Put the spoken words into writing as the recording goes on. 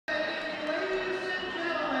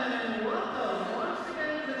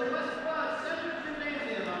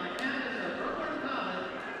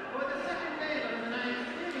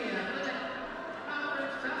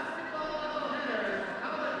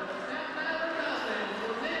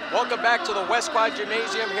Welcome back to the West Quad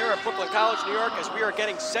Gymnasium here at Brooklyn College, New York, as we are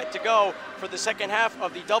getting set to go for the second half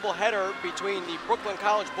of the doubleheader between the Brooklyn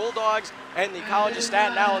College Bulldogs and the College of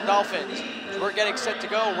Staten Island Dolphins. So we're getting set to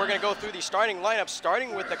go. We're going to go through the starting lineup,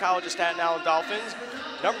 starting with the College of Staten Island Dolphins.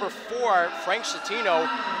 Number 4, Frank Schiavone,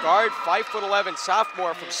 guard, 5'11",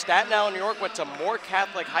 sophomore from Staten Island, New York, went to Moore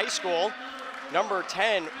Catholic High School. Number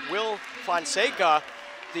 10, Will Fonseca,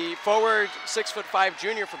 the forward, 6'5"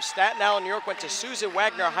 junior from Staten Island, New York, went to Susan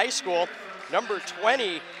Wagner High School. Number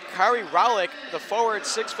 20, Kari Rowlick, the forward,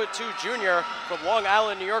 6'2" junior from Long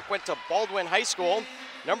Island, New York, went to Baldwin High School.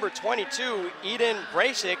 Number 22, Eden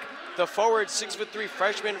Brasic, the forward, 6'3"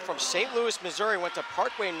 freshman from St. Louis, Missouri, went to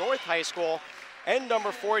Parkway North High School. And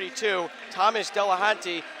number 42, Thomas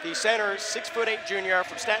Delahanty, the center, 6'8" junior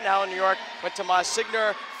from Staten Island, New York, went to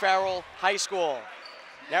Monsignor Farrell High School.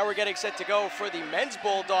 Now we're getting set to go for the men's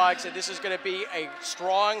Bulldogs, and this is going to be a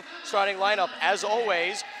strong starting lineup as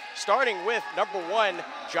always, starting with number 1,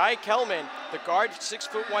 Jai Kelman, the guard,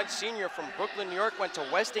 6'1" senior from Brooklyn, New York, went to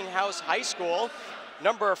Westinghouse High School.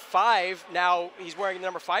 Number 5, now he's wearing the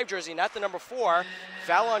number 5 jersey, not the number 4,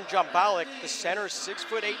 Fallon Jambalik, the center,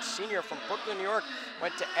 6'8" senior from Brooklyn, New York,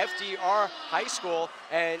 went to FDR High School,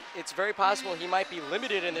 and it's very possible he might be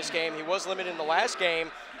limited in this game. He was limited in the last game,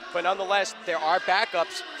 but nonetheless, there are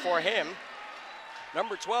backups for him.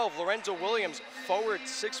 Number 12, Lorenzo Williams, forward,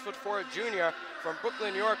 6'4" junior from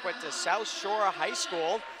Brooklyn, New York, went to South Shore High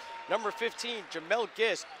School. Number 15, Jamel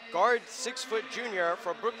Gist, guard, 6' junior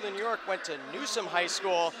from Brooklyn, New York, went to Newsom High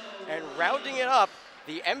School. And rounding it up,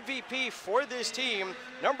 the MVP for this team,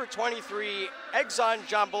 number 23, Exxon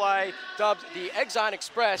Jambalaya, dubbed the Exxon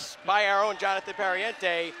Express by our own Jonathan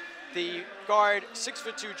Pariente. The guard,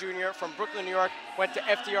 6'2" junior from Brooklyn, New York, went to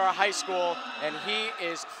FDR High School, and he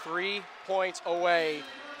is 3 points away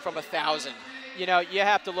from 1,000. You know, you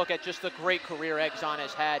have to look at just the great career Exxon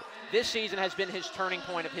has had. This season has been his turning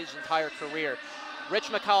point of his entire career. Rich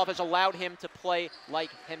McAuliffe has allowed him to play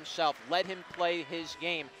like himself, let him play his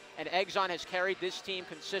game. And Exxon has carried this team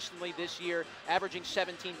consistently this year, averaging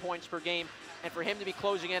 17 points per game. And for him to be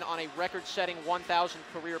closing in on a record-setting 1,000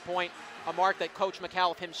 career point, a mark that Coach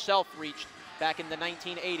McAuliffe himself reached back in the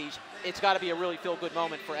 1980s, it's got to be a really feel-good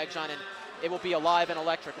moment for Exxon, and it will be alive and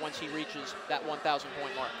electric once he reaches that 1,000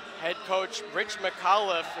 point mark. Head coach Rich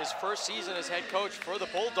McAuliffe, his first season as head coach for the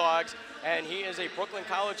Bulldogs, and he is a Brooklyn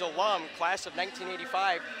College alum, class of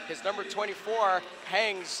 1985. His number 24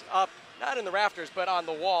 hangs up, not in the rafters, but on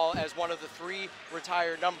the wall as one of the 3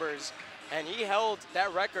 retired numbers. And he held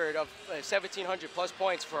that record of 1,700 plus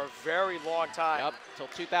points for a very long time. Yep, until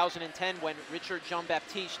 2010 when Richard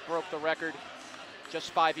Jean-Baptiste broke the record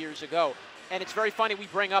just 5 years ago. And it's very funny we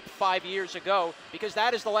bring up 5 years ago because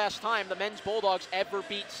that is the last time the men's Bulldogs ever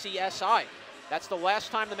beat CSI. That's the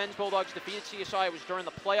last time the men's Bulldogs defeated CSI. It was during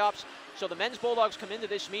the playoffs. So the men's Bulldogs come into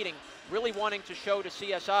this meeting really wanting to show to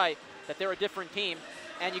CSI that they're a different team.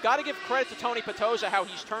 And you got to give credit to Tony Petoza how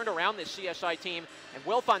he's turned around this CSI team. And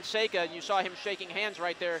Will Fonseca, you saw him shaking hands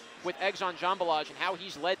right there with Exxon Jambalaya and how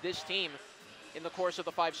he's led this team in the course of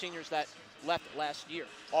the 5 seniors that left last year.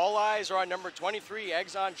 All eyes are on number 23,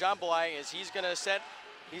 Exxon Jambalaya, as he's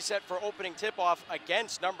set for opening tip-off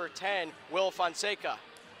against number 10, Will Fonseca.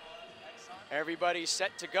 Everybody's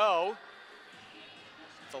set to go.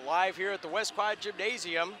 It's live here at the West Quad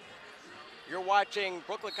Gymnasium. You're watching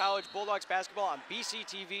Brooklyn College Bulldogs basketball on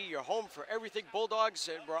BCTV, your home for everything Bulldogs,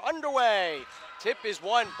 and we're underway. Tip is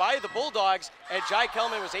won by the Bulldogs, and Jai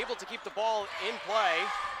Kelman was able to keep the ball in play,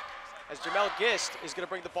 as Jamel Gist is going to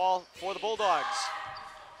bring the ball for the Bulldogs.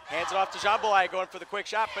 Hands it off to Jambalaya, going for the quick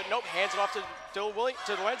shot, but nope, hands it off to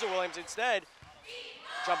Lorenzo Williams instead.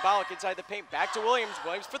 Jambalik inside the paint, back to Williams.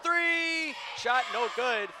 Williams for 3, shot no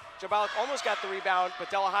good. Jambalik almost got the rebound, but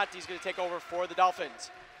Delahanty is going to take over for the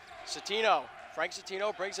Dolphins. Frank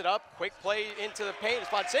Schiavone brings it up, quick play into the paint. It's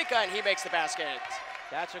Fonseca, and he makes the basket.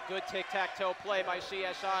 That's a good tic-tac-toe play by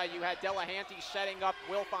CSI. You had Delahanty setting up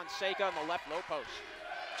Will Fonseca on the left low post.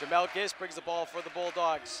 Jamel Gist brings the ball for the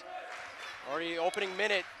Bulldogs. Already opening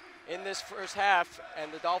minute in this first half,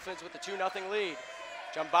 and the Dolphins with the 2-0 lead.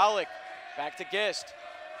 Jambalik back to Gist.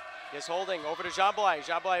 Gist holding over to Jambalaya.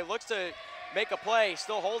 Jambalaya looks to make a play,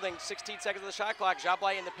 still holding, 16 seconds of the shot clock.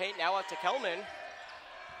 Jambalaya in the paint, now out to Kelman.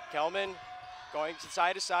 Kelman going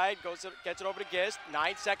side to side, gets it over to Gist.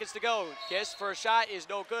 9 seconds to go. Gist for a shot is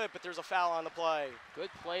no good, but there's a foul on the play. Good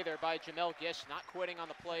play there by Jamel Gist, not quitting on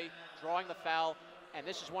the play, drawing the foul. And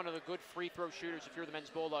this is one of the good free throw shooters if you're the men's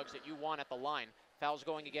Bulldogs that you want at the line. Foul's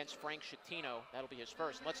going against Frank Schiavone. That'll be his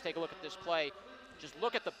first. And let's take a look at this play. Just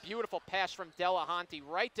look at the beautiful pass from Delahanty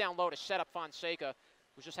right down low to set up Fonseca,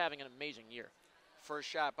 who's just having an amazing year. First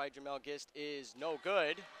shot by Jamel Gist is no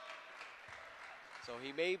good. So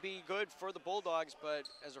he may be good for the Bulldogs, but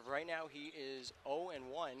as of right now, he is 0-1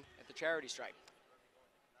 at the charity stripe.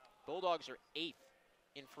 Bulldogs are 8th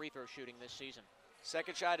in free throw shooting this season.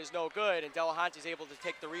 Second shot is no good, and Delahanty's able to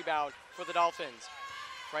take the rebound for the Dolphins.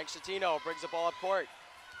 Frank Citino brings the ball up court.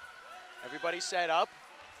 Everybody set up,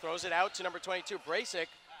 throws it out to number 22, Brasic.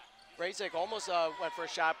 Brasic almost went for a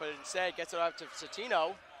shot, but instead gets it out to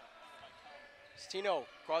Citino. Citino,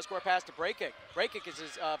 cross-court pass to Brasic. Brasic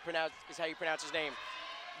is how you pronounce his name.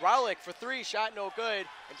 Rowlick for three, shot no good,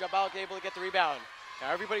 and Jambalik able to get the rebound.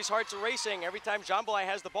 Now everybody's hearts are racing. Every time Jambalik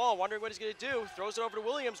has the ball, wondering what he's going to do, throws it over to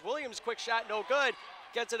Williams. Williams, quick shot, no good.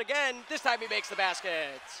 Gets it again. This time he makes the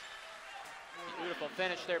basket. Beautiful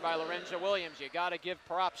finish there by Lorenzo Williams. You got to give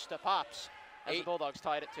props to Pops as the Bulldogs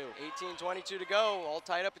tied at 2. 18:22 to go, all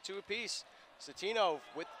tied up at 2 apiece. Citino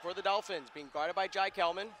for the Dolphins, being guarded by Jai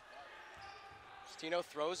Kelman. Citino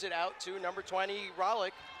throws it out to number 20,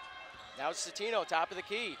 Rowlick. Now it's Citino, top of the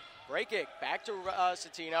key. Break it, back to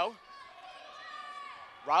Citino.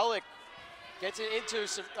 Rowlick gets it into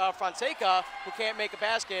Fonseca, who can't make a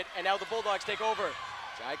basket, and now the Bulldogs take over.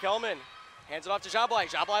 Jai Kelman hands it off to Jambalik.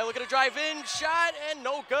 Jambalik looking to drive in, shot, and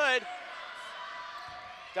no good.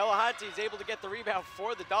 Delahanty is able to get the rebound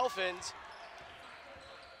for the Dolphins.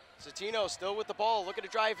 Citino still with the ball, looking to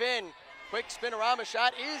drive in. Quick spinorama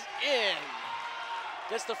shot is in.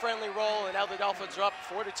 Gets the friendly roll, and now the Dolphins are up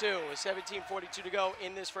 4-2 with 17:42 to go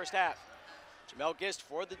in this first half. Jamel Gist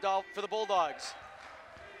for the Bulldogs.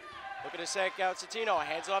 Looking to check out Citino,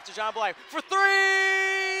 hands it off to Jambalik for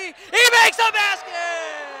three! He makes a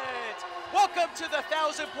basket! Welcome to the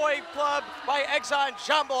 1,000-point club by Exxon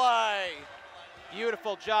Jambalik.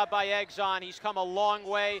 Beautiful job by Exxon. He's come a long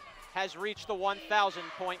way, has reached the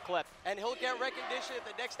 1,000-point clip. And he'll get recognition at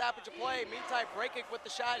the next stoppage of play. Meantime, Breakick with the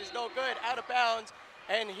shot is no good, out of bounds.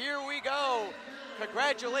 And here we go.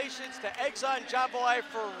 Congratulations to Exxon Jambalik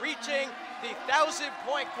for reaching the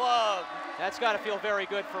 1,000-point club. That's got to feel very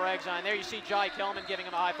good for Exxon. There you see Jai Kelman giving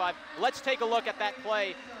him a high five. Let's take a look at that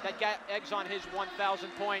play that got Exxon his 1,000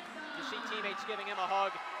 point. You see teammates giving him a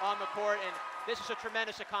hug on the court, and this is a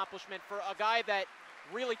tremendous accomplishment for a guy that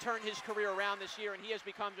really turned his career around this year, and he has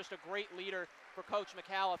become just a great leader for Coach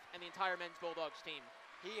McAuliffe and the entire men's Bulldogs team.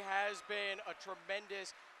 He has been a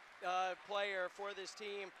tremendous player for this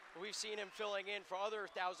team. We've seen him filling in for other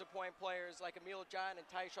 1,000-point players like Emil John and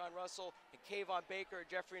Tyshawn Russell and Kayvon Baker,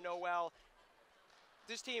 Jeffrey Noel.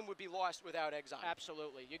 This team would be lost without Exxon.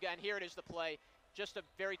 Absolutely. And here it is, the play. Just a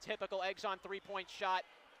very typical Exxon three-point shot,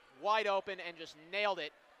 wide open, and just nailed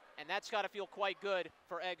it. And that's got to feel quite good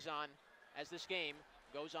for Exxon as this game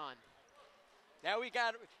goes on. Now he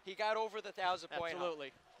got over the 1,000-point.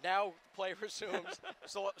 Absolutely. Now play resumes.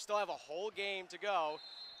 Still have a whole game to go.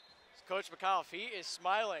 Coach McAuliffe, he is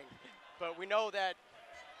smiling, but we know that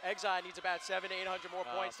Exxon needs about 700 to 800 more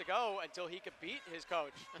points to go until he could beat his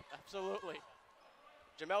coach. Absolutely.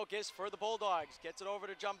 Jamel Gist for the Bulldogs gets it over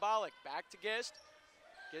to Jambalik. Back to Gist.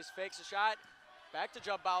 Gist fakes a shot. Back to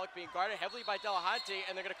Jambalik, being guarded heavily by Delahanty,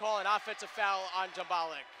 and they're going to call an offensive foul on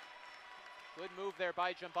Jambalik. Good move there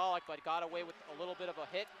by Jambalik, but got away with a little bit of a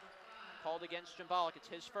hit. Called against Jambalik. It's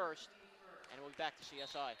his first, and we'll be back to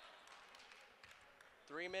CSI.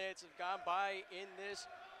 3 minutes have gone by in this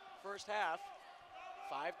first half.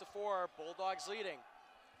 5-4, Bulldogs leading.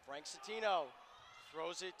 Frank Citino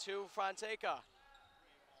throws it to Fonseca.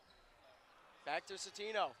 Back to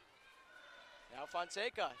Citino. Now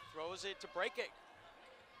Fonseca throws it to Breakick.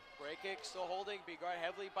 Breakick still holding, be guarded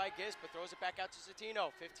heavily by Gist, but throws it back out to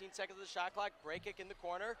Citino. 15 seconds of the shot clock. Breakick in the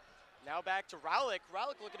corner. Now back to Rowlick.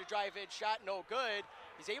 Rowlick looking to drive in, shot no good.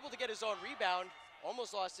 He's able to get his own rebound.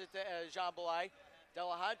 Almost lost it to Jambalik.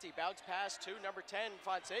 Delahanty bounce pass to number 10,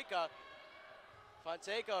 Fonseca.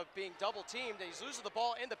 Fonseca being double teamed. He's losing the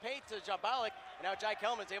ball in the paint to Jambalik. And now Jai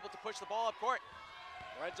Kelman's able to push the ball up court.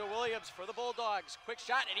 Lorenzo Williams for the Bulldogs. Quick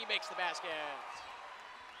shot, and he makes the basket.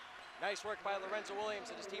 Nice work by Lorenzo Williams,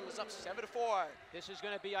 and his team is up 7-4. This is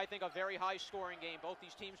going to be, I think, a very high-scoring game. Both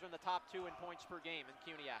these teams are in the top 2 in points per game in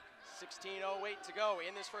CUNYAC. 16:08 to go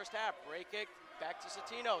in this first half. Break it back to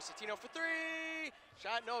Citino. Citino for three.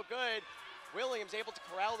 Shot no good. Williams able to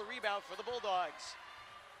corral the rebound for the Bulldogs.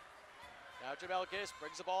 Now Jamel Gist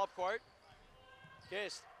brings the ball up court.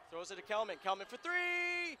 Gist throws it to Kelman. Kelman for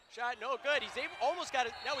three. Shot no good. He's almost got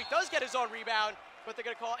it. Now he does get his own rebound, but they're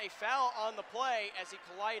going to call a foul on the play as he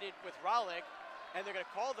collided with Rowlick. And they're going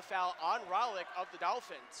to call the foul on Rowlick of the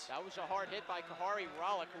Dolphins. That was a hard hit by Kahari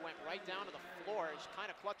Rowlick, who went right down to the floor. He's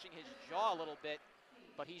kind of clutching his jaw a little bit,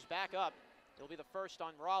 but he's back up. It'll be the first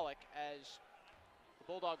on Rowlick as the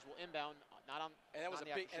Bulldogs will inbound. And that was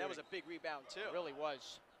a big rebound too. It really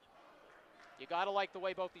was. You got to like the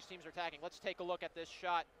way both these teams are attacking. Let's take a look at this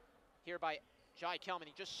shot here by Jai Kelman.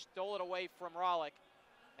 He just stole it away from Rollick,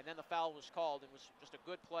 and then the foul was called. It was just a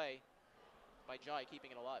good play by Jai,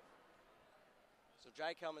 keeping it alive. So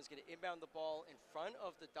Jai Kelman's going to inbound the ball in front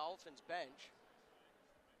of the Dolphins bench.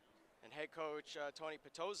 And head coach Tony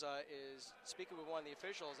Petoza is speaking with one of the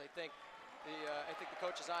officials. I think the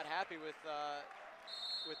coach is not happy with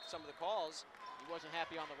some of the calls. He wasn't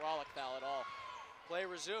happy on the Rollick foul at all. Play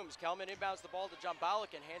resumes. Kelman inbounds the ball to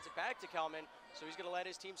Jambalik and hands it back to Kelman. So he's going to let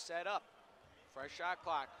his team set up. Fresh shot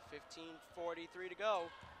clock. 15:43 to go.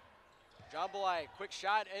 Jambalik, quick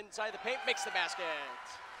shot inside the paint, makes the basket.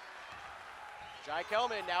 Jai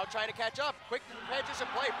Kelman now trying to catch up. Quick transition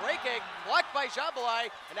play, breaking, blocked by Jambalik,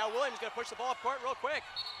 and now Williams going to push the ball up court real quick.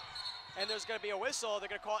 And there's going to be a whistle. They're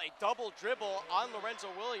going to call a double dribble on Lorenzo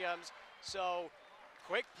Williams. So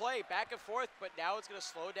quick play, back and forth, but now it's going to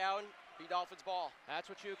slow down the Dolphins' ball. That's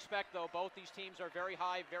what you expect, though. Both these teams are very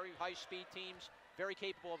high-speed teams, very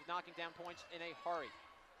capable of knocking down points in a hurry.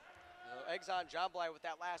 Exxon Jambalik with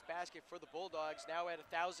that last basket for the Bulldogs, now at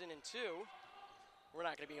 1,002. We're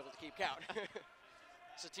not going to be able to keep count.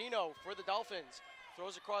 Satino for the Dolphins.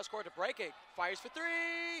 Throws across court to Breaking. Fires for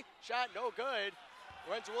three. Shot no good.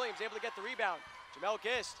 Lorenzo Williams able to get the rebound. Jamel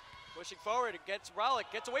Gist pushing forward. Gets Rollick.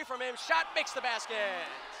 Gets away from him. Shot makes the basket.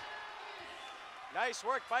 Nice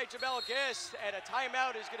work by Jamel Gist. And a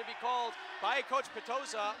timeout is going to be called by Coach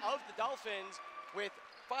Petoza of the Dolphins with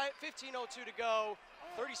 15:02 to go.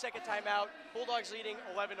 30-second timeout. Bulldogs leading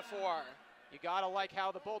 11-4. You got to like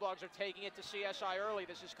how the Bulldogs are taking it to CSI early.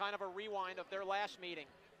 This is kind of a rewind of their last meeting.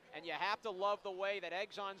 And you have to love the way that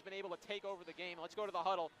Exxon's been able to take over the game. Let's go to the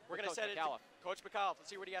huddle. We're going to send it to Coach McAuliffe. Let's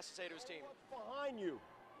see what he has to say to his team. Behind you,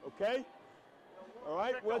 okay? All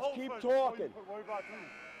right, let's keep talking.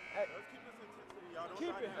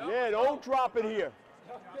 Yeah, don't drop it here.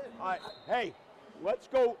 All right, hey, let's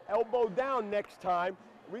go elbow down next time.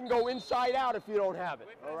 We can go inside out if you don't have it,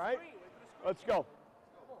 all right? Let's go.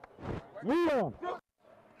 Leo.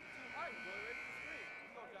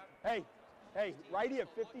 Hey, right here,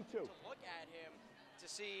 52. Look at him to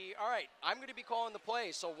see, all right, I'm going to be calling the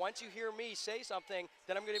play, so once you hear me say something,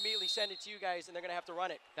 then I'm going to immediately send it to you guys, and they're going to have to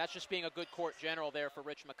run it. That's just being a good court general there for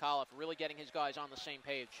Rich McAuliffe, really getting his guys on the same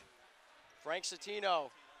page. Frank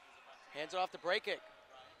Satino hands it off to Breakick.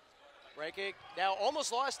 Breakick now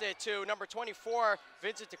almost lost it to number 24,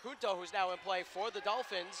 Vincent Tacunto, who's now in play for the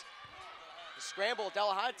Dolphins. The scramble,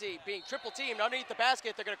 Delahanty being triple teamed underneath the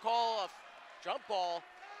basket. They're going to call a jump ball,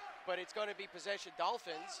 but it's going to be possession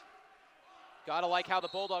Dolphins. Got to like how the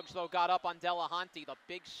Bulldogs, though, got up on Delahanty, the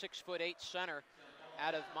big 6'8" center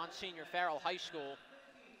out of Monsignor Farrell High School.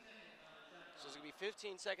 So there's going to be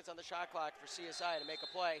 15 seconds on the shot clock for CSI to make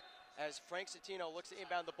a play as Frank Satino looks to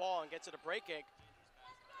inbound the ball and gets it a break kick.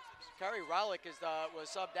 Kerry Rollick was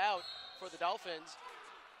subbed out for the Dolphins.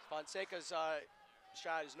 Fonseca's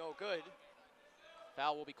shot is no good.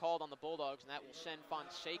 Foul will be called on the Bulldogs, and that will send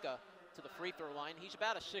Fonseca to the free throw line. He's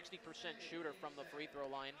about a 60% shooter from the free throw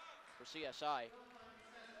line for CSI.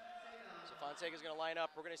 So Fonseca's going to line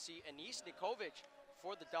up. We're going to see Anis Nikovic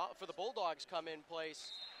for the Bulldogs come in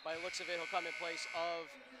place. By the looks of it, he'll come in place of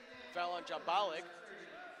Fallon Jambalik.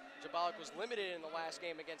 Jambalik was limited in the last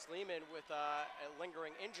game against Lehman with a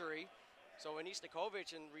lingering injury. So Anis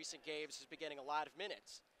Nikovic in recent games has been getting a lot of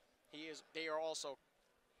minutes. They are also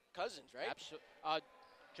cousins, right? Absolutely.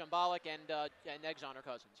 Jambalik and Exxon are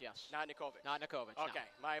cousins, yes. Not Nikovic. Not Nikovic, okay,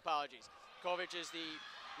 no. My apologies. Nikovic is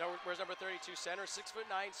where's number 32 center, 6'9",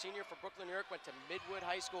 senior from Brooklyn, New York, went to Midwood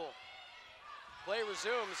High School. Play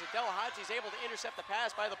resumes, and Delahanty is able to intercept the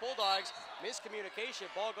pass by the Bulldogs. Miscommunication,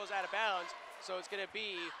 ball goes out of bounds, so it's going to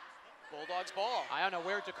be Bulldogs ball. I don't know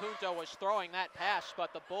where Tacunto was throwing that pass,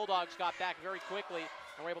 but the Bulldogs got back very quickly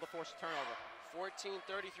and were able to force a turnover.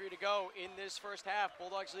 14:33 to go in this first half.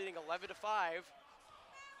 Bulldogs leading 11-5.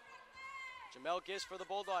 Jamel Gist for the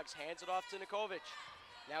Bulldogs hands it off to Nikovic.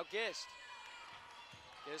 Now Gist.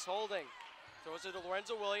 Gist holding. Throws it to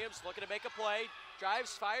Lorenzo Williams, looking to make a play.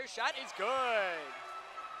 Drives, fires, shot is good.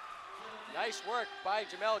 Nice work by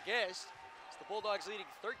Jamel Gist. It's the Bulldogs leading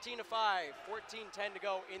 13-5, 14:10 to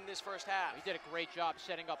go in this first half. He did a great job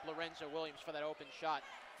setting up Lorenzo Williams for that open shot.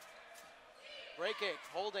 Break kick,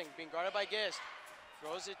 holding, being guarded by Gist.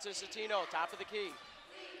 Throws it to Satino, top of the key.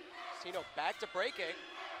 Satino back to break kick.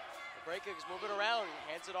 The break kick is moving around,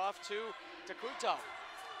 hands it off to Tacunto.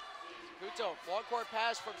 Tacunto, long court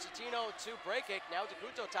pass from Satino to break kick. Now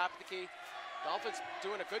Tacunto, top of the key. Dolphins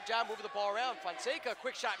doing a good job moving the ball around. Fonseca,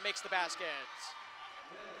 quick shot, makes the basket.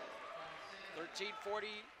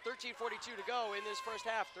 13:42 to go in this first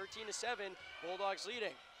half. 13-7, Bulldogs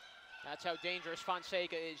leading. That's how dangerous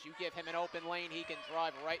Fonseca is. You give him an open lane, he can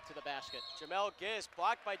drive right to the basket. Jamel Gist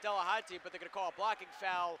blocked by Delahanty, but they're going to call a blocking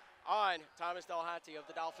foul on Thomas Delahanty of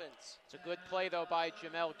the Dolphins. It's a good play, though, by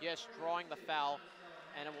Jamel Gist, drawing the foul,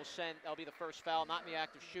 and that'll be the first foul, not in the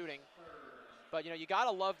act of shooting. But, you got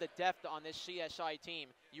to love the depth on this CSI team.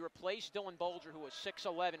 You replace Dylan Bolger, who was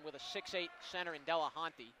 6'11", with a 6'8" center in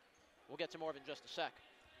Delahanty. We'll get to more of it in just a sec.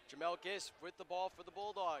 Jamel Gist with the ball for the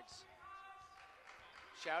Bulldogs.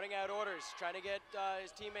 Shouting out orders, trying to get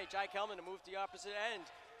his teammate Jai Kelman to move to the opposite end.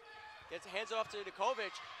 Hands it off to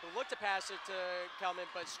Nikovic, who looked to pass it to Kelman,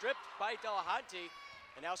 but stripped by Delahanty.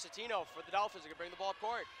 And now Satino for the Dolphins. They're going to bring the ball up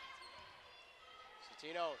court.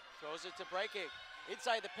 Satino throws it to Breaking.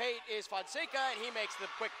 Inside the paint is Fonseca, and he makes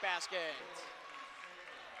the quick basket.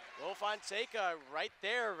 Will Fonseca right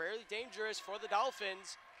there, really dangerous for the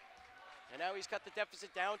Dolphins. And now he's cut the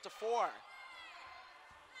deficit down to 4.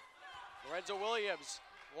 Lorenzo Williams,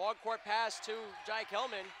 long court pass to Jai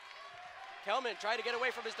Kelman. Kelman tried to get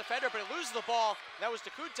away from his defender, but he loses the ball. That was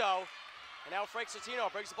DeCuto. And now Frank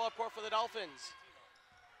Satino brings the ball up court for the Dolphins.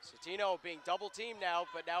 Satino being double teamed now,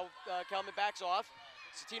 but now Kelman backs off.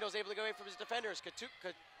 Satino's able to get away from his defenders. DeCuto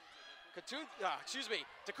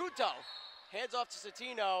hands off to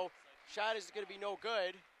Satino. Shot is going to be no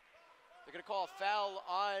good. They're going to call a foul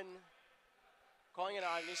calling it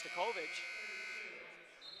on Nikovic.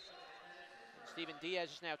 Steven Diaz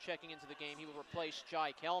is now checking into the game. He will replace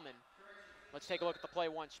Jai Kelman. Let's take a look at the play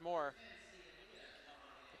once more.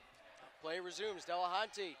 Play resumes.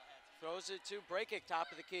 Delahanty throws it to Breakick,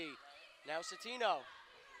 top of the key. Now Satino.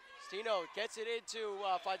 Satino gets it into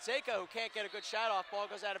Fonseca, who can't get a good shot off. Ball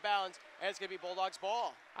goes out of bounds, and it's going to be Bulldogs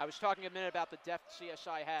ball. I was talking a minute about the depth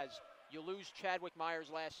CSI has. You lose Chadwick Myers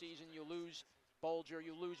last season. You lose Bolger,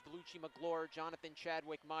 you lose Belucci McGlure, Jonathan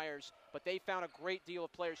Chadwick Myers, but they found a great deal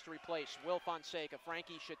of players to replace. Will Fonseca,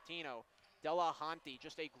 Frankie Scittino, Delahanty,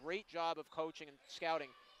 just a great job of coaching and scouting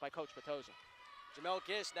by Coach Petosa. Jamel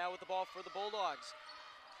Gist now with the ball for the Bulldogs.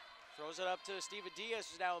 Throws it up to Steven Diaz,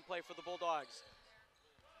 who's now in play for the Bulldogs.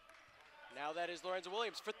 Now that is Lorenzo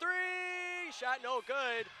Williams for 3, shot no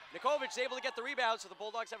good. Nikovic is able to get the rebound, so the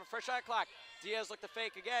Bulldogs have a fresh shot clock. Diaz looked to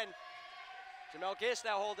fake again. Jamel Gist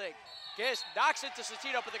now holding. Gist knocks it to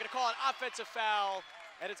Satino, but they're going to call an offensive foul,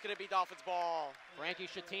 and it's going to be Dolphins ball. Frankie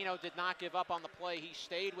Scittino did not give up on the play. He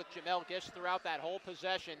stayed with Jamel Gist throughout that whole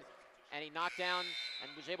possession, and he knocked down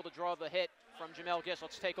and was able to draw the hit from Jamel Gist.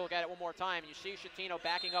 Let's take a look at it one more time. You see Scittino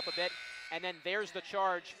backing up a bit, and then there's the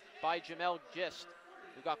charge by Jamel Gist,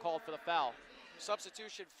 who got called for the foul.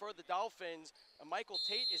 Substitution for the Dolphins. Michael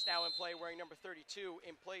Tate is now in play, wearing number 32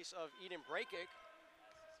 in place of Eden Breakick.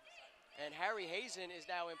 And Harry Hazen is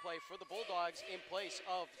now in play for the Bulldogs in place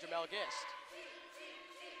of Jamel Gist.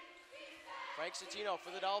 Frank Scittino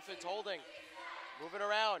for the Dolphins holding. Moving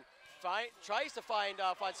around. Tries to find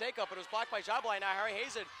Fonseca, but it was blocked by Jablay. Now Harry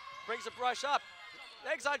Hazen brings the brush up.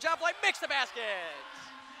 Eggs on Jablay, makes the basket!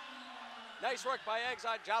 Nice work by Eggs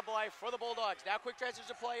on Jablay for the Bulldogs. Now quick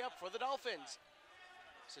transition play up for the Dolphins.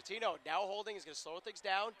 Scittino now holding, is going to slow things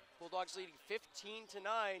down. Bulldogs leading 15-9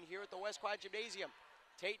 here at the West Quad Gymnasium.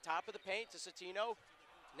 Tate, top of the paint to Scittino.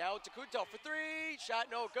 Now DeCuto for 3, shot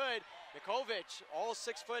no good. Nikovic, all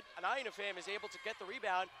 6'9" of him, is able to get the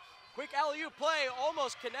rebound. Quick alley-oop play,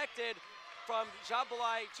 almost connected from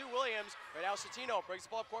Jabalai to Williams. Right now Scittino brings the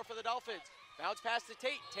ball up court for the Dolphins. Bounce pass to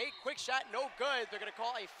Tate. Tate, quick shot, no good. They're going to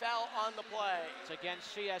call a foul on the play. It's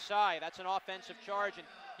against CSI. That's an offensive charge, and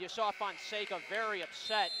you saw Fonseca very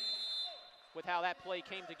upset with how that play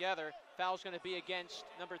came together. Foul's going to be against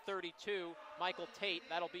number 32, Michael Tate.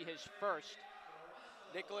 That'll be his first.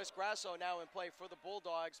 Nicholas Grasso now in play for the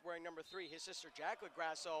Bulldogs, wearing number 3. His sister Jacqueline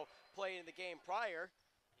Grasso played in the game prior.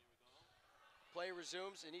 Play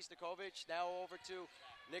resumes. Denise Nikovic now over to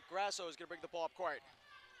Nick Grasso, who's going to bring the ball up court.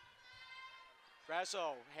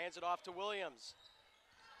 Grasso hands it off to Williams.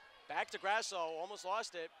 Back to Grasso, almost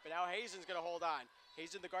lost it, but now Hazen's going to hold on.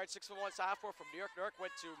 Hazen, the guard, 6'1" sophomore from New York.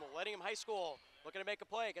 Went to Millennium High School, looking to make a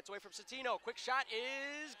play. Gets away from Scittino. Quick shot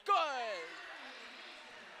is good.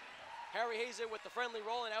 Harry Hazen with the friendly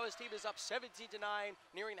roll, and now his team is up 17-9,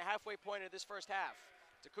 nearing the halfway point of this first half.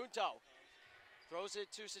 DeCunto throws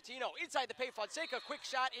it to Scittino. Inside the paint, Fonseca. Quick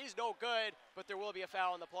shot is no good, but there will be a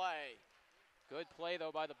foul on the play. Good play,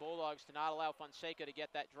 though, by the Bulldogs to not allow Fonseca to get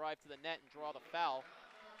that drive to the net and draw the foul.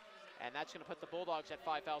 And that's going to put the Bulldogs at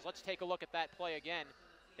 5 fouls. Let's take a look at that play again.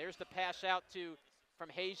 There's the pass out from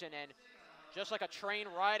Hazen, and just like a train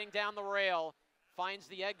riding down the rail, finds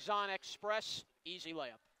the Exxon Express. Easy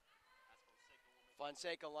layup.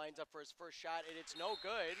 Fonseca lines up for his first shot, and it's no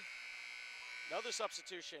good. Another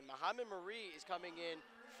substitution. Mohamed Marie is coming in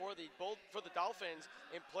for the Dolphins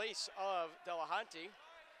in place of Delahanty.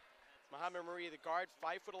 Muhammad Marie, the guard,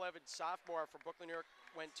 5'11" sophomore from Brooklyn, New York,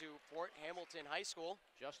 went to Fort Hamilton High School.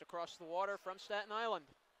 Just across the water from Staten Island.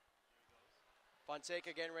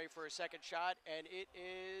 Fonseca getting ready for a second shot, and it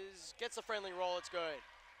gets the friendly roll, it's good.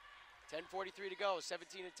 10:43 to go,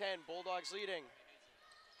 17-10, Bulldogs leading.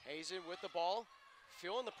 Hazen with the ball,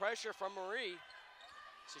 feeling the pressure from Marie.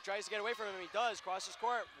 So he tries to get away from him, he does, crosses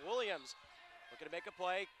court. Williams looking to make a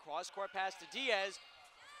play, cross-court pass to Diaz.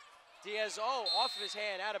 Diaz, off of his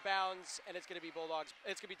hand, out of bounds, and it's going to be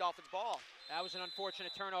Dolphins ball. That was an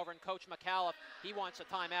unfortunate turnover, and Coach McAuliffe, he wants a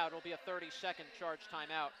timeout. It'll be a 30-second charge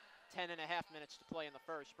timeout. 10.5 minutes to play in the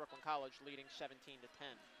first. Brooklyn College leading 17-10.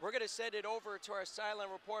 We're going to send it over to our sideline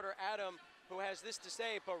reporter, Adam, who has this to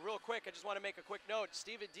say, but real quick, I just want to make a quick note.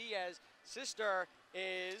 Steven Diaz's sister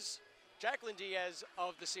is Jacqueline Diaz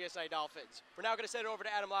of the CSI Dolphins. We're now going to send it over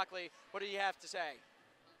to Adam Lockley. What do you have to say?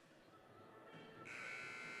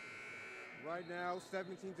 Right now,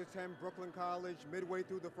 17-10, Brooklyn College, midway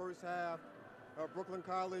through the first half. Brooklyn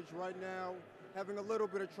College right now having a little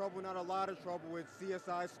bit of trouble, not a lot of trouble, with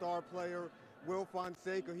CSI star player Will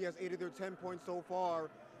Fonseca. He has 8 of their 10 points so far,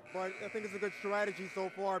 but I think it's a good strategy so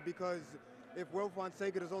far, because if Will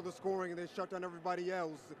Fonseca does all the scoring and they shut down everybody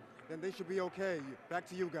else, then they should be okay. Back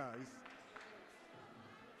to you guys.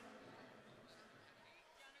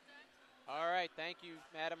 All right, thank you,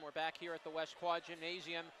 madam. We're back here at the West Quad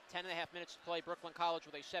Gymnasium. 10.5 minutes to play. Brooklyn College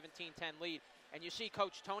with a 17-10 lead. And you see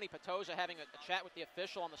Coach Tony Petoza having a chat with the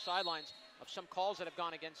official on the sidelines of some calls that have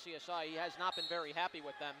gone against CSI. He has not been very happy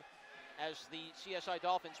with them, as the CSI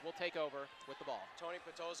Dolphins will take over with the ball. Tony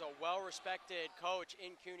Petoza, well-respected coach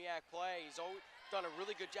in CUNYAC play. He's done a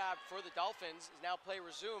really good job for the Dolphins. As now play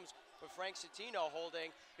resumes with Frank Citino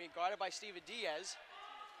holding, being guarded by Steven Diaz.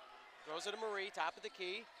 Throws it to Marie, top of the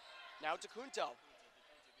key. Now to Kunto.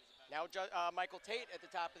 Now Michael Tate at the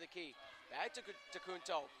top of the key. Back to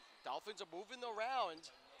Kunto. Dolphins are moving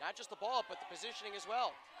around, not just the ball, but the positioning as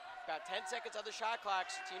well. About 10 seconds on the shot clock.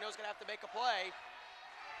 Citino's going to have to make a play.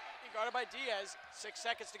 Being guarded by Diaz. 6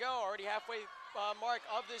 seconds to go. Already halfway mark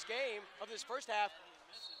of this game, of this first half.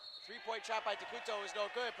 Three-point shot by Kunto is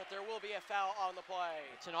no good, but there will be a foul on the play.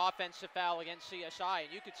 It's an offensive foul against CSI,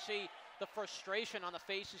 and you could see the frustration on the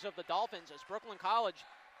faces of the Dolphins as Brooklyn College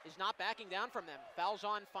is not backing down from them. Fouls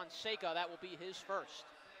on Fonseca. That will be his first.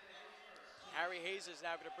 Harry Hayes is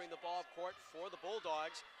now going to bring the ball up court for the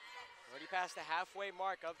Bulldogs. Already past the halfway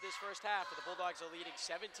mark of this first half, but the Bulldogs are leading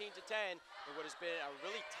 17-10 in what has been a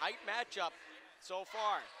really tight matchup so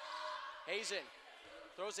far. Hazen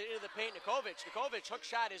throws it into the paint. Nikovic, hook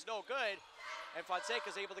shot is no good, and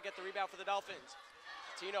Fonseca is able to get the rebound for the Dolphins.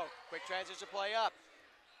 Tino, quick transition play up.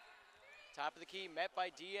 Top of the key, met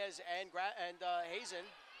by Diaz and Hazen.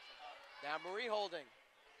 Now Marie holding.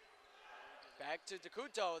 Back to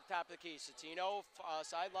Kunto at the top of the key. Citino,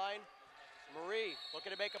 sideline. Marie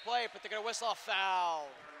looking to make a play, but they're going to whistle a foul.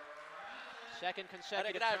 Second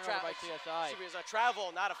consecutive turnover by CSI. Excuse me, it was a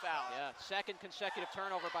travel, not a foul. Yeah, second consecutive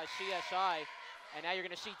turnover by CSI. And now you're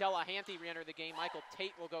going to see Delahanty re-enter the game. Michael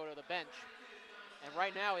Tate will go to the bench. And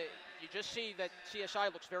right now, you just see that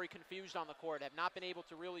CSI looks very confused on the court, have not been able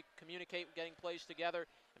to really communicate getting plays together,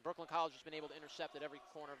 and Brooklyn College has been able to intercept at every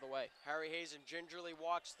corner of the way. Harry Hazen gingerly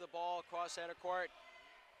walks the ball across center court.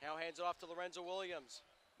 Now hands it off to Lorenzo Williams.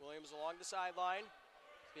 Williams along the sideline,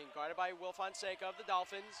 being guarded by Will Fonseca of the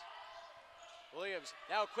Dolphins. Williams,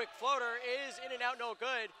 now a quick floater, is in and out, no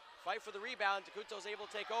good. Fight for the rebound. Kunto's able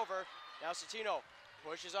to take over. Now Citino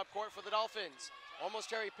pushes up court for the Dolphins. Almost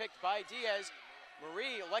cherry-picked by Diaz.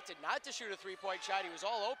 Marie elected not to shoot a three-point shot. He was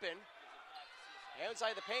all open.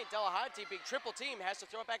 Inside the paint, Delahanty, being triple team, has to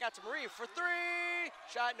throw it back out to Marie for three.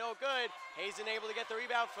 Shot no good. Hazen able to get the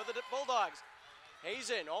rebound for the Bulldogs.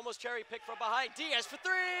 Hazen almost cherry-picked from behind. Diaz for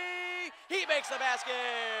three. He makes the basket.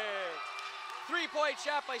 Three-point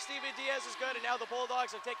shot by Steven Diaz is good, and now the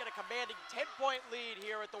Bulldogs have taken a commanding 10-point lead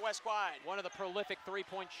here at the West Quad. One of the prolific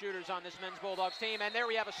three-point shooters on this men's Bulldogs team, and there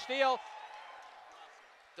we have a steal.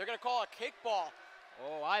 They're going to call a kickball.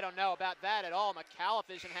 Oh, I don't know about that at all. McAuliffe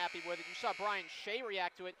isn't happy with it. You saw Brian Shea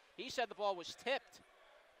react to it. He said the ball was tipped.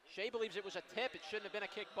 Shea believes it was a tip. It shouldn't have been a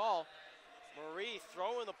kickball. Marie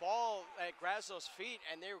throwing the ball at Grasso's feet,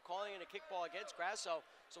 and they were calling it a kickball against Grasso.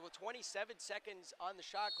 So with 27 seconds on the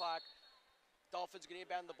shot clock, Dolphins going to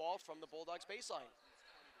inbound the ball from the Bulldogs baseline.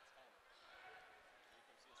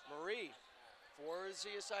 Marie for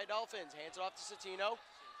CSI Dolphins, hands it off to Citino.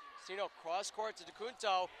 Citino cross court to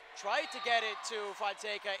Kunto, tried to get it to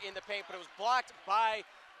Fonseca in the paint, but it was blocked by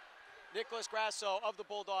Nicholas Grasso of the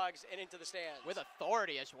Bulldogs and into the stands. With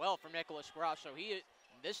authority as well from Nicholas Grasso. He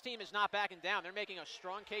This team is not backing down. They're making a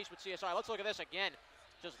strong case with CSI. Let's look at this again.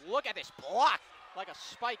 Just look at this block like a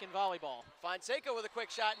spike in volleyball. Fonseca with a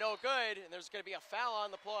quick shot, no good, and there's going to be a foul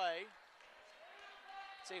on the play.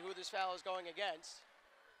 Let's see who this foul is going against.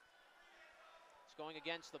 It's going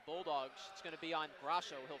against the Bulldogs. It's going to be on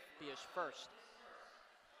Grasso. He'll be his first.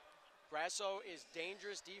 Grasso is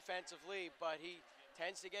dangerous defensively, but he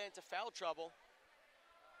tends to get into foul trouble.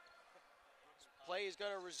 Play is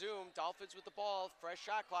going to resume. Dolphins with the ball, fresh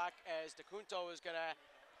shot clock, as DeCunto is going to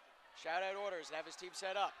shout out orders and have his team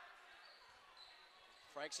set up.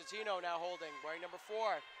 Frank Citino now holding, wearing number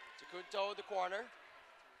 4. DeCunto in the corner.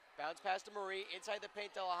 Bounce pass to Marie, inside the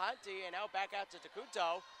paint, Delahanty, and now back out to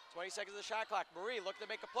DeCunto. 20 seconds of the shot clock. Marie looking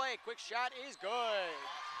to make a play. Quick shot is good.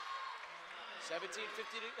 7:50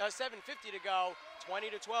 to go.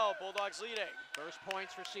 20-12. Bulldogs leading. First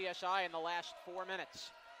points for CSI in the last 4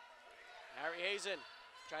 minutes. Harry Hazen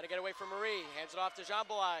trying to get away from Marie. Hands it off to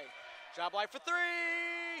Jean-Belay. Jean-Belay for 3.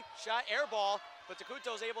 Shot air ball, but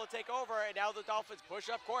DeCunto is able to take over, and now the Dolphins push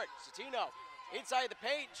up court. Citino inside the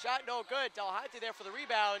paint. Shot no good. Delahanty there for the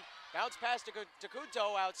rebound. Bounce pass to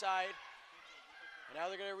DeCunto outside. And now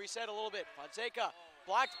they're going to reset a little bit. Fonseca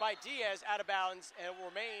blocked by Diaz out of bounds, and it will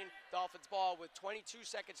remain Dolphins ball with 22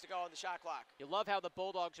 seconds to go on the shot clock. You love how the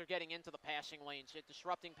Bulldogs are getting into the passing lanes,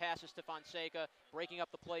 disrupting passes to Fonseca, breaking up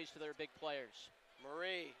the plays to their big players.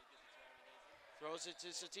 Marie throws it to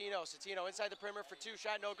Citino. Citino inside the perimeter for 2.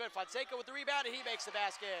 Shot no good. Fonseca with the rebound, and he makes the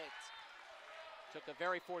basket. Took a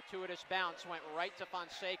very fortuitous bounce, went right to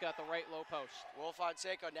Fonseca at the right low post. Will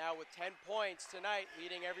Fonseca now with 10 points tonight,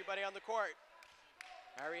 leading everybody on the court.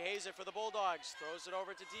 Harry Hazen for the Bulldogs, throws it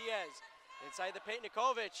over to Diaz. Inside the paint,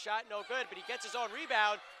 Nikovic, shot no good, but he gets his own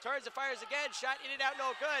rebound, turns and fires again, shot in and out,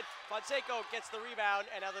 no good. Fonseca gets the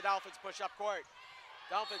rebound, and now the Dolphins push up court.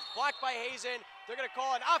 Dolphins blocked by Hazen. They're going to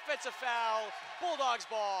call an offensive foul. Bulldogs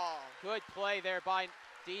ball. Good play there by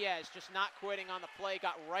Diaz, just not quitting on the play,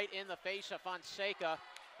 got right in the face of Fonseca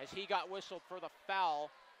as he got whistled for the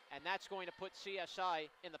foul. And that's going to put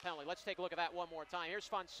CSI in the penalty. Let's take a look at that one more time. Here's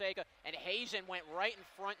Fonseca, and Hazen went right in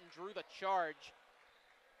front and drew the charge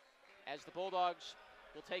as the Bulldogs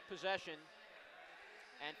will take possession.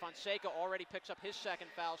 And Fonseca already picks up his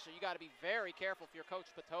second foul, so you got to be very careful for your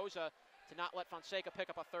coach, Petosa, to not let Fonseca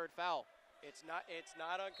pick up a third foul. It's not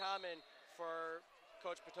uncommon for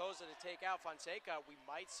Coach Petosa to take out Fonseca. We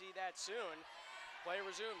might see that soon. Play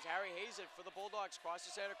resumes. Harry Hazen for the Bulldogs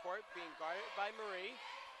crosses center court, being guarded by Marie.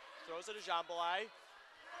 Throws it to Jean-Belay.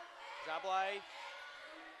 Jean-Belay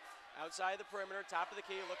outside the perimeter, top of the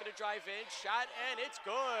key, looking to drive in. Shot, and it's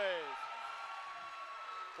good.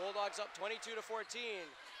 Bulldogs up 22-14.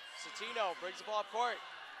 Citino brings the ball up court.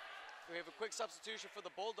 We have a quick substitution for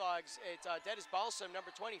the Bulldogs. It's Dennis Balsam,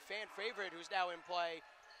 number 20, fan favorite, who's now in play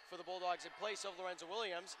for the Bulldogs in place of Lorenzo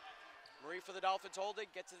Williams. Marie for the Dolphins holding,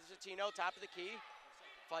 gets to the Citino, top of the key.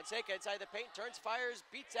 Fonseca inside the paint, turns, fires,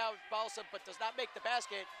 beats out Balsam, but does not make the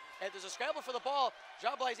basket. And there's a scramble for the ball.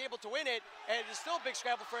 Jean-Belay is able to win it, and it's still a big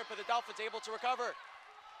scramble for it, but the Dolphins able to recover.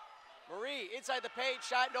 Marie inside the paint,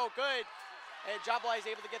 shot no good, and Jean-Belay is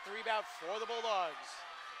able to get the rebound for the Bulldogs.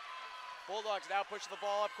 Bulldogs now push the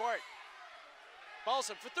ball up court.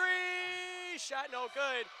 Balsam for 3, shot no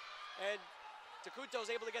good, and DeCunto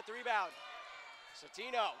is able to get the rebound.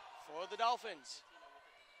 Citino for the Dolphins.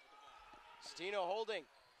 Citino holding.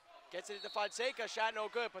 Gets it into Fonseca, shot no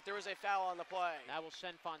good, but there is a foul on the play. That will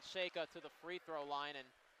send Fonseca to the free throw line, and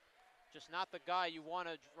just not the guy you want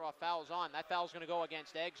to draw fouls on. That foul's going to go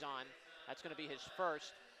against Exxon. That's going to be his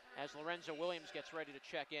first as Lorenzo Williams gets ready to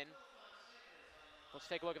check in. Let's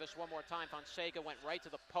take a look at this one more time. Fonseca went right to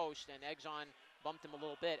the post, and Exxon bumped him a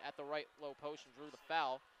little bit at the right low post and drew the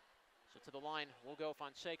foul. So to the line will go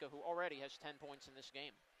Fonseca, who already has 10 points in this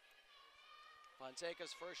game.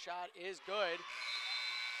 Fonseca's first shot is good.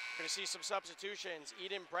 We're going to see some substitutions.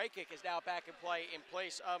 Eden Braykick is now back in play in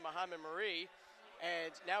place of Muhammad Marie.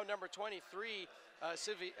 And now number 23,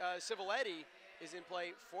 Civiletti, is in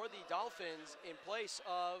play for the Dolphins in place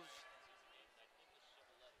of...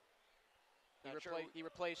 He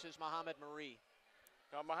replaces Muhammad Marie.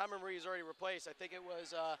 No, Muhammad Marie is already replaced. I think it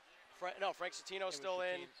was, Frank Citino's still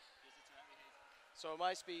in. So it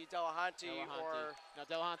must be Delahanty or... No,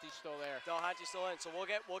 Delahanty's still there. Delahanty's still in. So we'll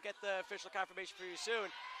get the official confirmation for you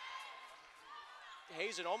soon.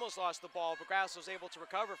 Hazen almost lost the ball, but Grasso was able to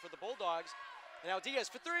recover for the Bulldogs. And now Diaz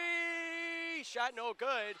for 3, shot no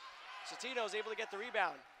good. Citino is able to get the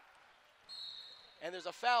rebound. And there's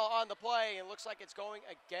a foul on the play, and it looks like it's going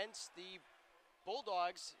against the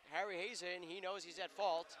Bulldogs. Harry Hazen, he knows he's at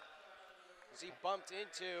fault as he bumped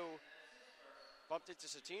into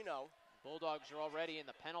Citino. Bulldogs are already in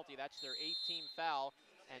the penalty. That's their 8th team foul.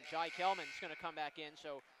 And Jai Kelman's going to come back in,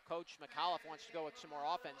 so Coach McAuliffe wants to go with some more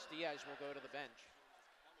offense. Diaz will go to the bench.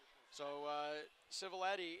 So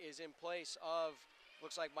Civiletti is in place of,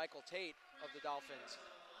 looks like Michael Tate of the Dolphins.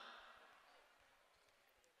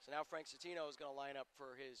 So now Frank Citino is going to line up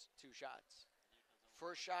for his 2 shots.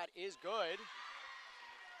 First shot is good.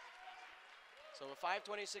 So with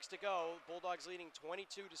 5:26 to go, Bulldogs leading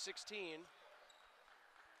 22-16.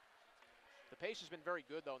 The pace has been very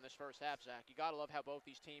good, though, in this first half, Zach. You got to love how both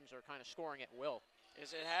these teams are kind of scoring at will.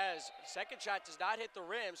 Yes, it has. Second shot does not hit the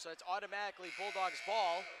rim, so it's automatically Bulldogs'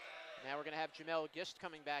 ball. Now we're going to have Jamel Gist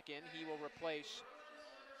coming back in. He's going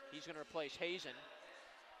to replace Hazen.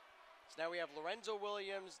 So now we have Lorenzo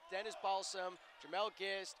Williams, Dennis Balsam, Jamel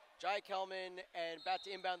Gist, Jai Kelman, and about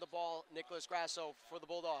to inbound the ball, Nicholas Grasso for the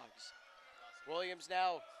Bulldogs. Williams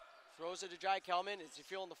now throws it to Jai Kelman. Is he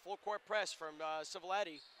feeling the full court press from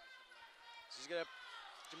Civiletti? So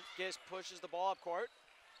Gist pushes the ball up court.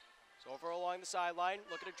 So over along the sideline,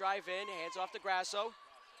 looking to drive in, hands off to Grasso.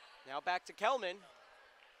 Now back to Kelman.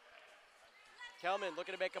 Kelman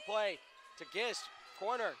looking to make a play to Gist,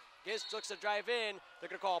 corner. Gist looks to drive in. They're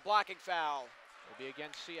going to call a blocking foul. It'll be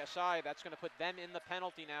against CSI. That's going to put them in the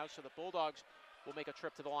penalty now, so the Bulldogs will make a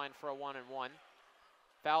trip to the line for a 1-and-1.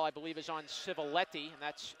 Foul, I believe, is on Civiletti, and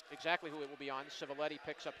that's exactly who it will be on. Civiletti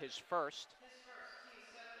picks up his first.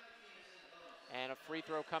 And a free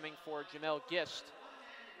throw coming for Jamel Gist,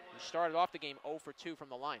 who started off the game 0 for 2 from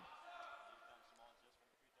the line.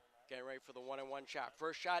 Getting ready for the 1-and-1 shot.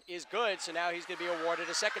 First shot is good, so now he's going to be awarded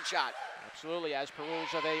a second shot. Absolutely, as per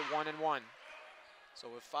rules of a 1-and-1. So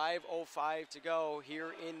with 5:05 to go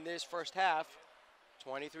here in this first half,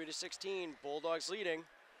 23-16, Bulldogs leading.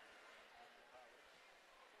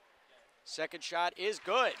 Second shot is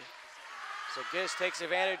good. So Gist takes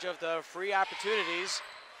advantage of the free opportunities.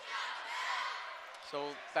 So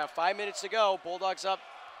about 5 minutes to go, Bulldogs up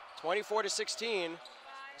 24-16.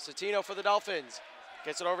 Citino for the Dolphins.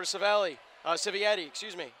 Gets it over to Civiletti. Civiletti.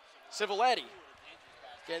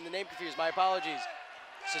 Getting the name confused, my apologies.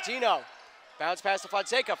 Citino. Bounce pass to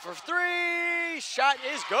Fonseca for 3. Shot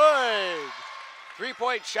is good.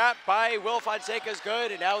 3-point shot by Will Fonseca is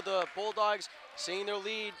good. And now the Bulldogs seeing their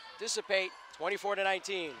lead dissipate,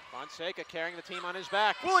 24-19. Fonseca carrying the team on his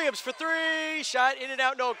back. Williams for 3. Shot in and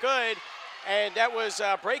out, no good. And that was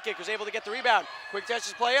Breakick was able to get the rebound. Quick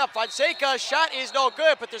touches play up. Fonseca, shot is no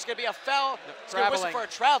good, but there's going to be a foul. It's going to whistle for a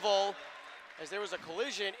travel as there was a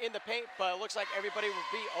collision in the paint, but it looks like everybody will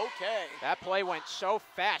be okay. That play went so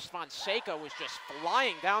fast. Fonseca was just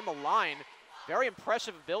flying down the line. Very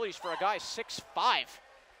impressive abilities for a guy 6'5".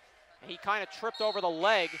 And he kind of tripped over the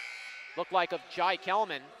leg, looked like of Jai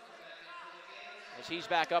Kelman. As he's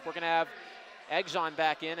back up, we're going to have Exxon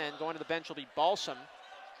back in, and going to the bench will be Balsam.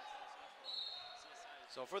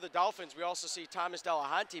 So for the Dolphins, we also see Thomas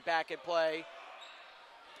Delahanty back in play.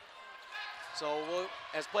 So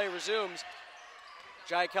as play resumes,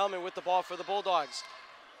 Jai Kelman with the ball for the Bulldogs.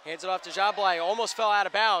 Hands it off to Jablay, almost fell out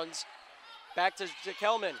of bounds. Back to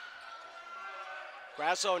Kelman.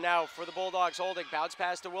 Grasso now for the Bulldogs holding, bounce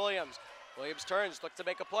pass to Williams. Williams turns, look to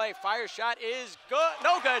make a play. Fire shot is good,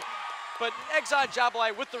 no good. But Exxon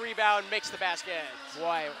Jablay with the rebound makes the basket.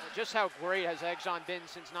 Boy, just how great has Exxon been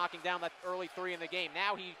since knocking down that early 3 in the game.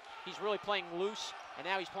 Now he's really playing loose, and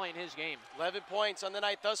now he's playing his game. 11 points on the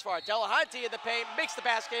night thus far. Delahanty in the paint, makes the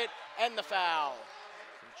basket, and the foul.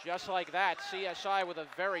 And just like that, CSI with a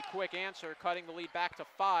very quick answer, cutting the lead back to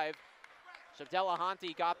 5. So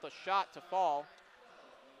Delahanty got the shot to fall.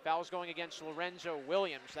 Foul's going against Lorenzo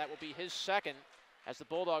Williams. That will be his second, as the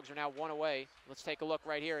Bulldogs are now 1 away. Let's take a look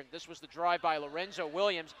right here. And this was the drive by Lorenzo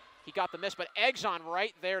Williams. He got the miss, but Exxon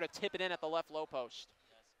right there to tip it in at the left low post.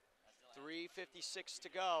 3:56 to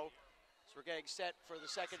go. So we're getting set for the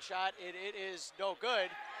second shot. It is no good.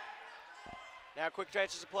 Now quick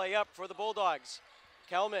chances to play up for the Bulldogs.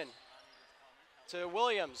 Kelman to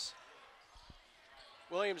Williams.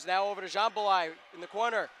 Williams now over to Jambalai in the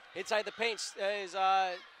corner. Inside the paint is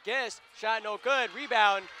Gist. Shot no good.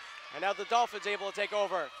 Rebound. And now the Dolphins able to take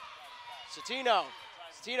over. Citino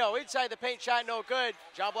inside the paint, shot no good.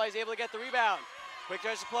 Jambalai is able to get the rebound. Quick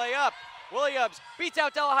tries to play up. Williams beats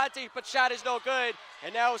out Delahanty, but shot is no good.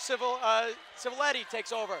 And now Civiletti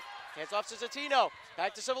takes over. Hands off to Citino.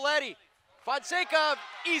 Back to Civiletti. Fonseca,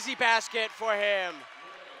 easy basket for him.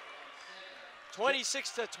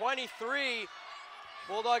 26-23.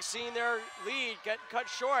 Bulldogs seeing their lead get cut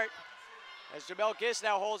short as Jamel Gist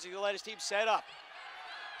now holds. He let his team set up.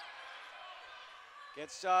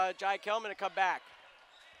 Gets Jai Kelman to come back.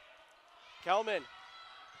 Kelman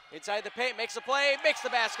inside the paint, makes a play, makes the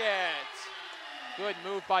basket. Good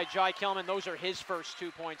move by Jai Kelman. Those are his first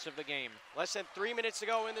 2 points of the game. Less than 3 minutes to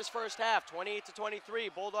go in this first half.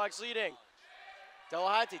 28-23. Bulldogs leading.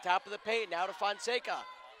 Delahanty, top of the paint, now to Fonseca.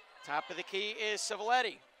 Top of the key is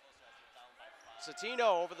Civiletti.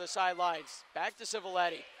 Satino over the sidelines. Back to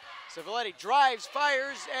Civiletti. Civiletti drives,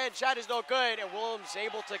 fires, and shot is no good. And Williams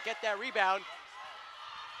able to get that rebound.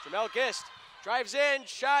 Jamel Gist drives in,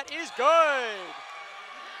 shot is good.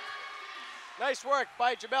 Nice work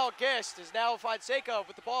by Jamel Gist. Is now Fonseca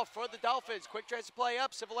with the ball for the Dolphins. Quick transfer play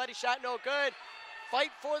up. Civiletti shot no good.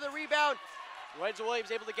 Fight for the rebound. Lorenzo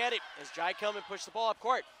Williams able to get it as Jai Kelman pushed the ball up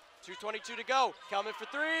court. 2:22 to go. Kelman for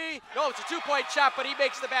three. No, it's a two-point shot, but he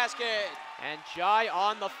makes the basket. And Jai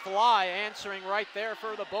on the fly, answering right there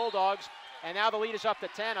for the Bulldogs. And now the lead is up to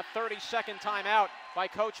 10. A 30-second timeout by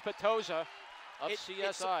Coach Petoza of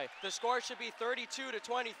CSI. The score should be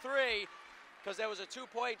 32-23 because there was a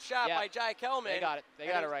two-point shot by Jai Kelman. They got it. They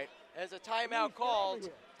got it right. As a timeout called,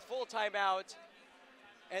 full timeout.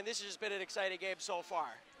 And this has just been an exciting game so far.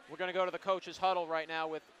 We're going to go to the coach's huddle right now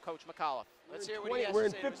with Coach McAuliffe. Let's hear what he has We're to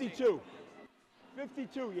in say to his team. 52.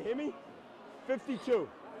 52, you hear me? 52.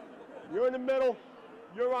 You're in the middle.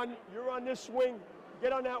 You're on this wing.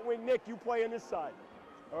 Get on that wing, Nick. You play on this side.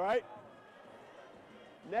 All right?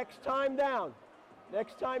 Next time down,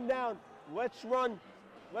 let's run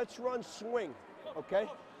swing, okay?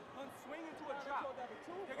 Swing into a drop.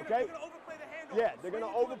 Okay? They're gonna overplay the handle. Yeah, they're going to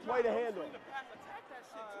overplay the handle. Swing the pass, attack that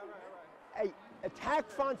shit too. Hey, attack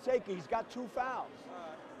Fonseca. He's got 2 fouls.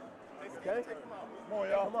 Okay? Come on,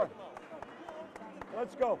 y'all. Come on.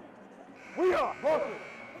 Let's go. We are.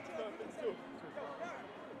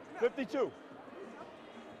 52.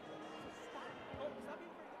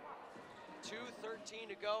 2:13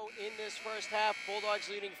 to go in this first half. Bulldogs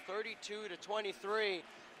leading 32-23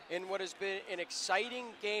 in what has been an exciting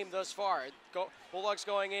game thus far. Bulldogs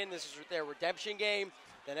going in, this is their redemption game.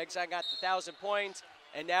 The next guy got the 1,000 points,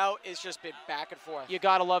 and now it's just been back and forth. You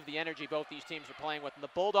got to love the energy both these teams are playing with. And the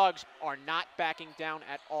Bulldogs are not backing down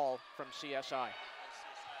at all from CSI.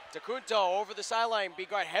 DeCunto over the sideline, being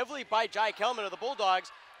guarded heavily by Jai Kelman of the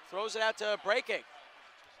Bulldogs. Throws it out to Breaking.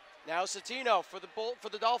 Now Satino for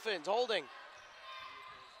the Dolphins, holding.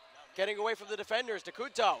 Getting away from the defenders,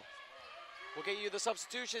 DeCunto. We'll get you the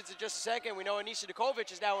substitutions in just a second. We know Anissa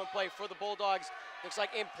Dukovic is now in play for the Bulldogs. Looks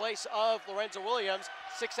like in place of Lorenzo Williams.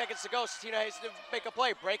 6 seconds to go. Satino has to make a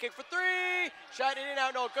play. Breaking for three. Shot in and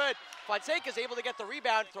out, no good. Fonseca is able to get the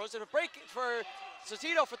rebound. Throws it for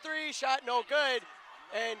Satino for three. Shot no good.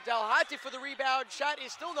 And Delahanty for the rebound. Shot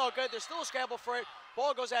is still no good. There's still a scramble for it.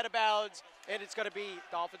 Ball goes out of bounds, and it's going to be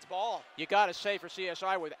Dolphins ball. You got to say for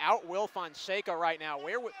CSI, without Will Fonseca right now,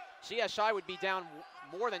 CSI would be down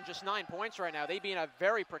more than just 9 points right now. They'd be in a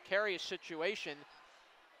very precarious situation,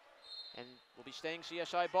 and we'll be staying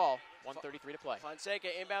CSI ball. 1:33 to play. Fonseca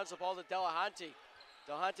inbounds the ball to Delahanty.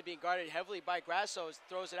 Delahanty being guarded heavily by Grasso,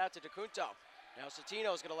 throws it out to DeCunto. Now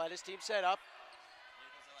Satino is going to let his team set up.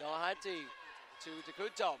 Delahanty to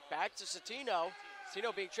DeCunto, back to Satino.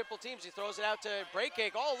 Satino being triple teams, he throws it out to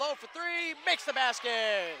Breaking, all alone for three, makes the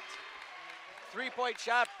basket. 3-point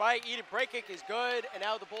shot by Eden Breaking is good, and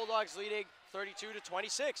now the Bulldogs leading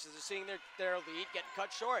 32-26 as they're seeing their lead getting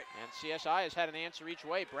cut short. And CSI has had an answer each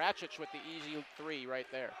way. Bracic with the easy three right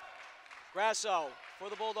there. Grasso for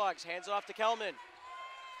the Bulldogs, hands off to Kelman.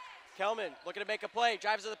 Kelman looking to make a play,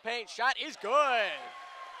 drives to the paint, shot is good.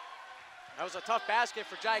 That was a tough basket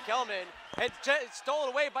for Jai Kelman, and stolen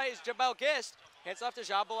away by his Jamel Gist. Hands off to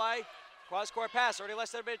Jabalai, cross-court pass, already less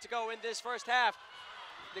than a minute to go in this first half.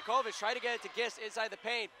 Nikovic tried to get it to Gist inside the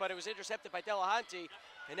paint, but it was intercepted by Delahanty.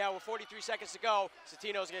 And now with 43 seconds to go,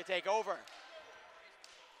 Satino's going to take over.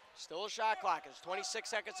 Still a shot clock. There's 26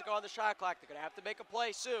 seconds to go on the shot clock. They're going to have to make a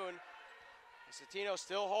play soon. And Satino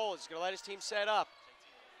still holds. He's going to let his team set up.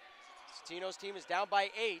 Satino's team is down by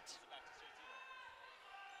 8.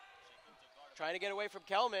 Trying to get away from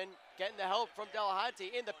Kelman. Getting the help from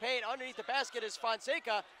Delahanty in the paint. Underneath the basket is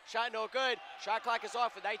Fonseca. Shot no good. Shot clock is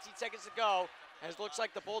off with 19 seconds to go. As it looks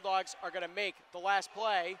like the Bulldogs are going to make the last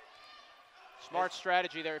play. Smart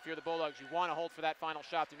strategy there if you're the Bulldogs. You want to hold for that final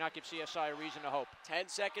shot. Do not give CSI a reason to hope. 10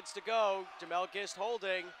 seconds to go. Jamel Gist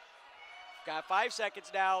holding. Got 5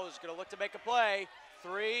 seconds now. Is going to look to make a play.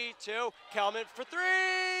 3, 2. Kelman for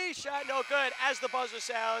three. Shot no good as the buzzer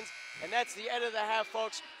sounds. And that's the end of the half,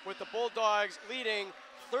 folks, with the Bulldogs leading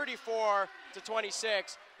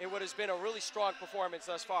 34-26 in what has been a really strong performance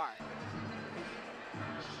thus far.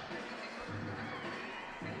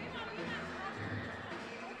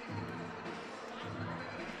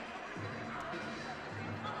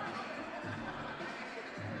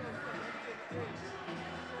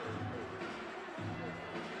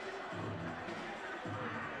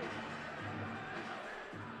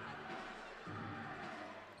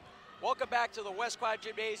 Welcome back to the West Quad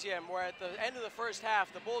Gymnasium, where at the end of the first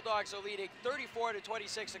half, the Bulldogs are leading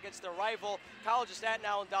 34-26 against their rival, College of Staten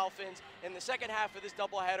Island Dolphins. In the second half of this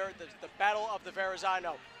doubleheader, the Battle of the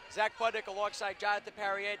Verrazano. Zach Budnick alongside Jonathan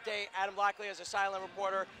Pariente, Adam Lockley as a silent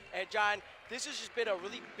reporter. And John, this has just been a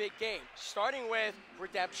really big game, starting with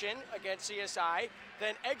redemption against CSI,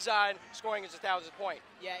 then Exxon scoring his 1,000th point.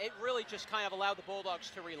 Yeah, it really just kind of allowed the Bulldogs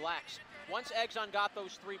to relax. Once Exxon got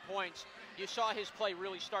those 3 points, you saw his play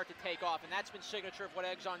really start to take off, and that's been signature of what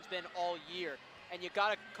Exxon's been all year. And you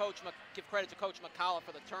got to give credit to Coach McCullough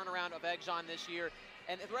for the turnaround of Exxon this year.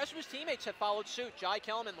 And the rest of his teammates have followed suit. Jai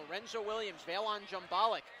Kelman, Lorenzo Williams, Valon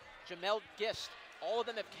Jumbalik, Jamel Gist, all of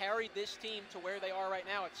them have carried this team to where they are right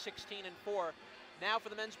now at 16-4. Now for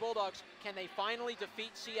the men's Bulldogs, can they finally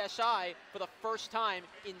defeat CSI for the first time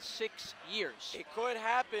in 6 years? It could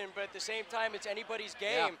happen, but at the same time, it's anybody's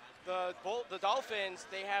game. Yeah. The Dolphins,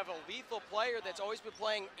 they have a lethal player that's always been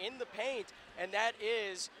playing in the paint, and that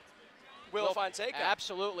is Will Fonseca.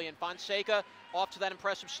 Absolutely, and Fonseca off to that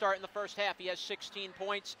impressive start in the first half. He has 16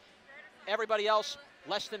 points. Everybody else,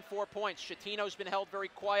 less than 4 points. Shatino's been held very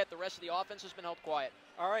quiet. The rest of the offense has been held quiet.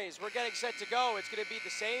 All right, as we're getting set to go, it's going to be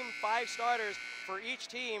the same 5 starters for each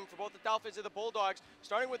team, for both the Dolphins and the Bulldogs.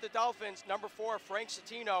 Starting with the Dolphins, number 4, Frank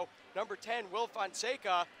Shatino. Number 10, Will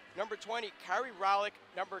Fonseca. Number 20, Kyrie Rowlick.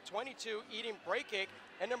 Number 22, Eden Breakick.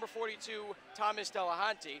 And number 42, Thomas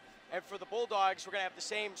Delahanty. And for the Bulldogs, we're going to have the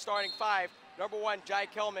same starting 5. Number 1, Jai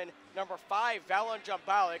Kelman. Number 5, Valon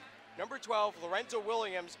Jumbalik. Number 12, Lorenzo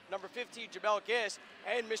Williams. Number 15, Jamel Gist.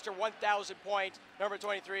 And Mr. 1,000 point, number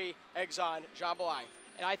 23, Exxon Jambalai.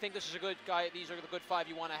 And I think this is a good guy. These are the good 5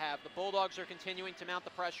 you want to have. The Bulldogs are continuing to mount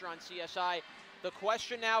the pressure on CSI. The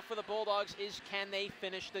question now for the Bulldogs is, can they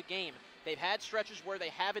finish the game? They've had stretches where they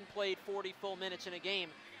haven't played 40 full minutes in a game.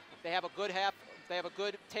 They have a good half. They have a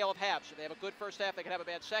good tale of halves. So they have a good first half. They can have a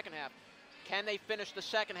bad second half. Can they finish the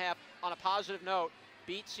second half on a positive note,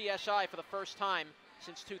 beat CSI for the first time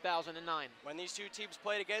since 2009? When these two teams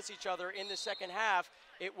played against each other in the second half,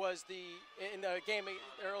 it was in the game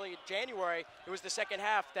early January, it was the second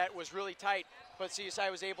half that was really tight, but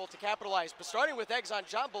CSI was able to capitalize. But starting with Exxon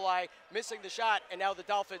Jambalai missing the shot, and now the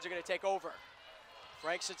Dolphins are going to take over.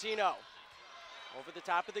 Frank Shatino over the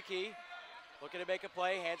top of the key, looking to make a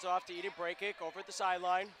play, hands off to Eden Breakick over at the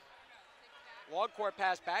sideline. Long court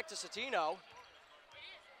pass back to Shatino.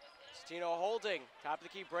 Shatino holding, top of the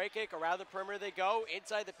key, Breakick, around the perimeter they go,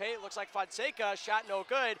 inside the paint, looks like Fonseca, shot no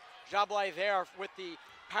good. Jambalai there with the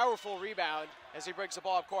powerful rebound as he brings the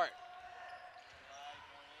ball up court.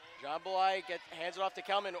 Jambalai hands it off to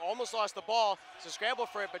Kelman, almost lost the ball. It's a scramble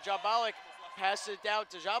for it, but Jambalai passes it down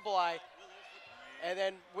to Jambalai. And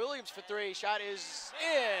then Williams for 3, shot is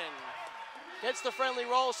in. Gets the friendly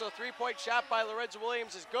roll, so 3-point shot by Lorenzo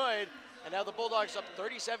Williams is good. And now the Bulldogs up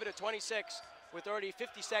 37-26 with already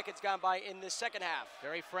 50 seconds gone by in this second half.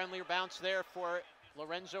 Very friendly bounce there for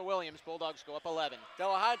Lorenzo Williams. Bulldogs go up 11.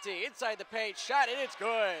 Delahanty inside the paint, shot, and it's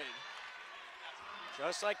good.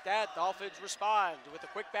 Just like that, Dolphins respond with a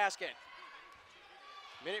quick basket.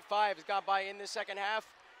 Minute 5 has gone by in this second half.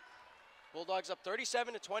 Bulldogs up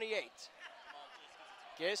 37-28.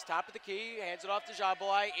 Gist, top of the key, hands it off to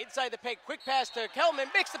Jambalai. Inside the paint, quick pass to Kelman,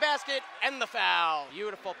 makes the basket, and the foul.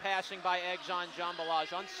 Beautiful passing by Exxon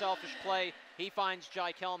Jambalaj. Unselfish play. He finds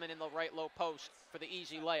Jai Kelman in the right low post for the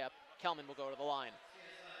easy layup. Kelman will go to the line.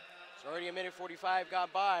 It's already a minute 45 gone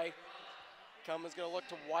by. Kelman's going to look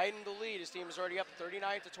to widen the lead. His team is already up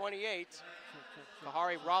 39-28.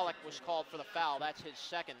 Kahari Rowlick was called for the foul. That's his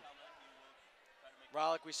second.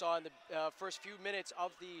 Rowlick we saw in the first few minutes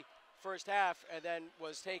of the first half and then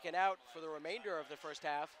was taken out for the remainder of the first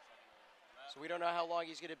half. So we don't know how long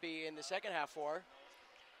he's going to be in the second half for.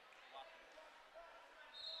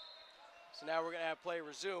 So now we're going to have play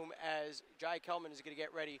resume as Jai Kelman is going to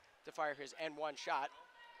get ready to fire his N1 shot.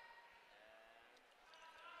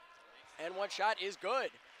 N1 shot is good.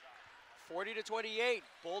 40-28,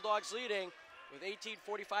 Bulldogs leading with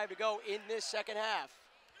 18:45 to go in this second half.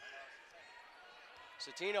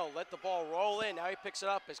 Shatino let the ball roll in. Now he picks it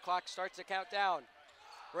up as clock starts to count down.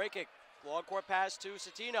 Breakick, long court pass to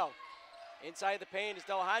Shatino. Inside the paint is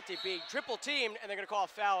Delahanty being triple teamed, and they're going to call a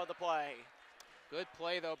foul of the play. Good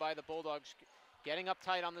play, though, by the Bulldogs. Getting up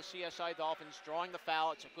tight on the CSI Dolphins, drawing the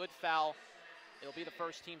foul. It's a good foul. It'll be the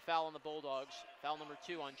first team foul on the Bulldogs. Foul number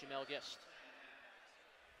 2 on Jamel Gist.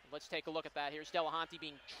 Let's take a look at that. Here's Delahanty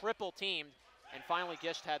being triple teamed, and finally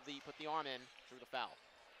Gist had put the arm in through the foul.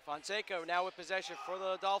 Fonseca now with possession for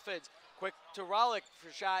the Dolphins. Quick to Rowlick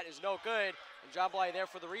for shot is no good. And Jambalai there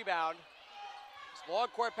for the rebound. Long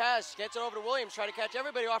court pass, gets it over to Williams, trying to catch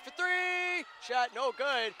everybody off for 3. Shot no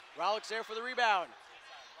good. Rowlick's there for the rebound.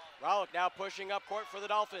 Rowlick now pushing up court for the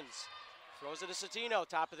Dolphins. Throws it to Satino,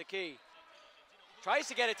 top of the key. Tries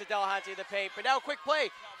to get it to Delahunty in the paint, but now quick play.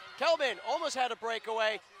 Kelman almost had a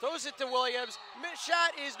breakaway, throws it to Williams.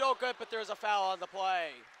 Shot is no good, but there's a foul on the play.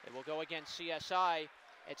 It will go against CSI.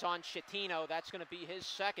 It's on Schettino. That's going to be his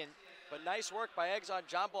second. But nice work by Exxon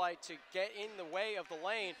Jambalai to get in the way of the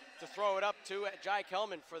lane to throw it up to Jai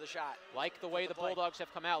Kelman for the shot. Like the way the Bulldogs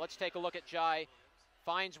have come out. Let's take a look at Jai.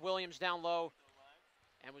 Finds Williams down low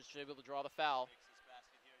and was able to draw the foul.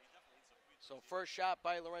 So first shot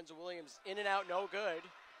by Lorenzo Williams, in and out, no good.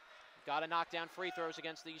 Got to knock down free throws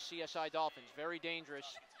against these CSI Dolphins. Very dangerous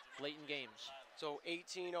late in games. So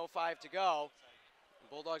 18:05 to go.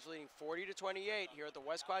 Bulldogs leading 40-28 here at the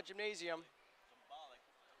West Quad Gymnasium.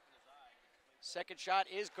 Second shot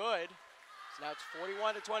is good. So now it's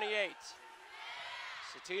 41-28.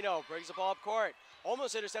 Satino brings the ball up court.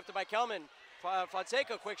 Almost intercepted by Kelman.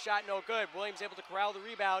 Fonseca, quick shot, no good. Williams able to corral the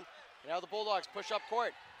rebound. And now the Bulldogs push up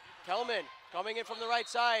court. Kelman coming in from the right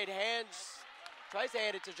side. Tries to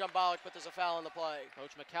hand it to Jumbalik, but there's a foul on the play.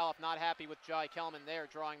 Coach McAuliffe not happy with Jai Kelman there,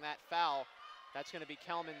 drawing that foul. That's going to be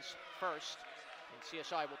Kelman's first, and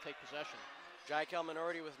CSI will take possession. Jai Kelman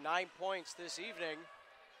already with 9 points this evening.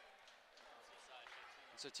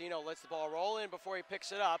 Satino lets the ball roll in before he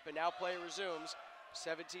picks it up, and now play resumes.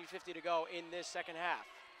 17:50 to go in this second half.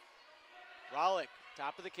 Rowlick,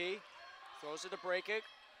 top of the key, throws it to break it,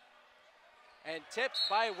 and tipped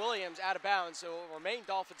by Williams out of bounds, so it will remain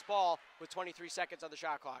Dolphins ball with 23 seconds on the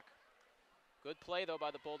shot clock. Good play, though,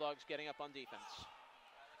 by the Bulldogs getting up on defense.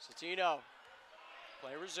 Satino,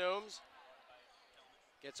 play resumes.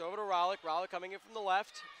 Gets over to Rowlick. Rowlick coming in from the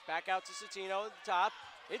left. Back out to Satino at the top.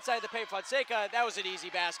 Inside the paint, Fonseca. That was an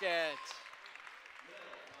easy basket.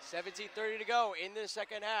 17:30 to go in the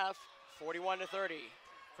second half. 41-30.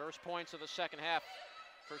 First points of the second half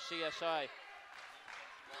for CSI.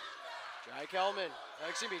 Jai Kelman,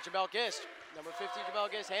 Jamel Gist. Number 15, Jamel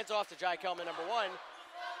Gist, hands off to Jai Kelman, number 1.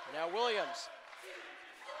 And now Williams.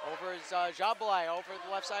 Over is Jambalai, over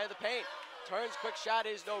the left side of the paint. Turns, quick shot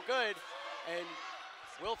is no good. And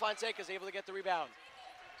Will Fonseca is able to get the rebound.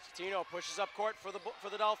 Satino pushes up court for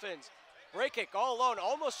the Dolphins. Break kick all alone,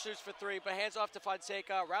 almost shoots for 3, but hands off to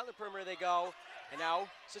Fonseca. Around the perimeter they go. And now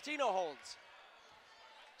Satino holds.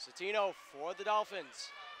 Satino for the Dolphins.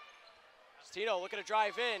 Satino looking to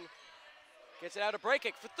drive in. Gets it out, a break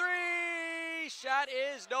kick for 3. Shot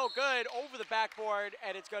is no good, over the backboard,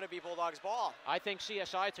 and it's going to be Bulldogs ball. I think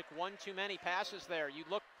CSI took one too many passes there.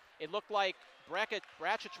 It looked like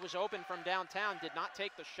Brachich was open from downtown, did not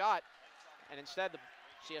take the shot, and instead the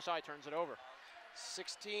CSI turns it over.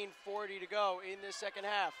 16:40 to go in this second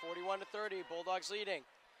half. 41-30, Bulldogs leading.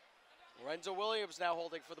 Lorenzo Williams now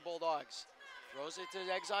holding for the Bulldogs. Throws it to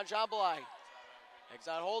Exxon Jambalai.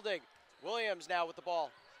 Exxon holding. Williams now with the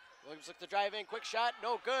ball. Williams looks to drive in, quick shot,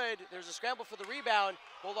 no good. There's a scramble for the rebound.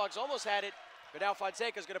 Bulldogs almost had it, but now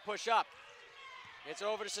Fonseca's gonna push up. Gets it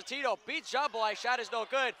over to Satino, beats Jambalai, shot is no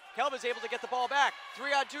good. Kelman's able to get the ball back.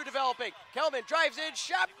 3-on-2 developing. Kelman drives in,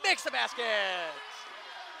 shot, makes the basket.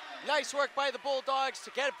 Nice work by the Bulldogs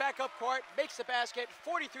to get it back up court, makes the basket,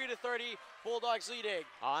 43-30, Bulldogs leading.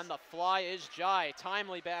 On the fly is Jai.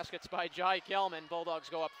 Timely baskets by Jai Kelman. Bulldogs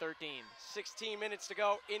go up 13. 16 minutes to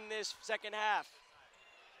go in this second half.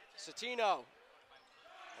 Satino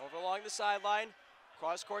over along the sideline,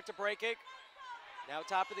 cross court to break it. Now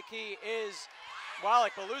top of the key is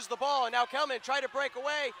Wallach, but loses the ball, and now Kelman trying to break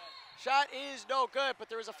away. Shot is no good, but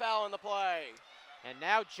there is a foul in the play. And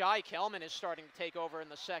now Jai Kelman is starting to take over in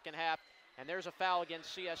the second half, and there's a foul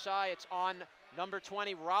against CSI. It's on number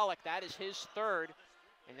 20, Rowlick. That is his third,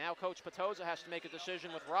 and now Coach Petoza has to make a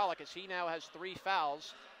decision with Rowlick as he now has 3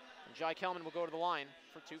 fouls, and Jai Kelman will go to the line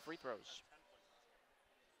for 2 free throws.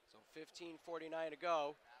 So 15:49 to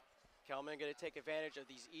go. Kelman going to take advantage of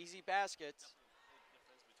these easy baskets.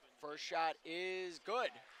 First shot is good.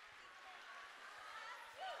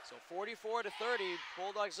 So 44-30,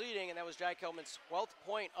 Bulldogs leading, and that was Jai Kelman's 12th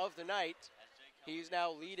point of the night. He's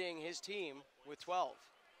now leading his team with 12.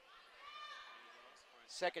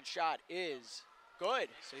 Second shot is good,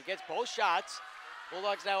 so he gets both shots.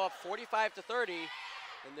 Bulldogs now up 45-30,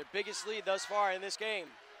 and their biggest lead thus far in this game.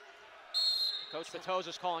 Coach Petoza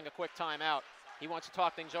is calling a quick timeout. He wants to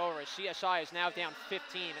talk things over as CSI is now down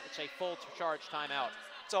 15. It's a full charge timeout.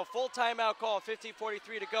 So full timeout call,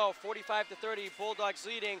 15:43 to go, 45-30, Bulldogs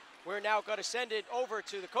leading. We're now going to send it over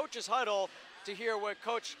to the coach's huddle to hear what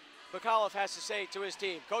Coach McAuliffe has to say to his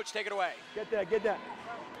team. Coach, take it away. Get that, get that.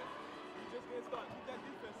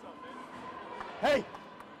 Hey,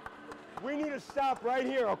 we need to stop right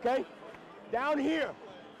here, okay? Down here,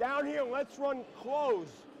 let's run close.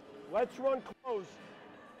 Let's run close.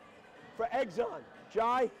 for Exxon.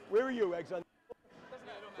 Jai, where are you, Exxon?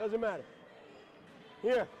 Doesn't matter.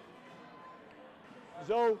 Here.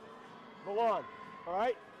 Zoe, Valon. All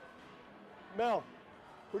right? Mel,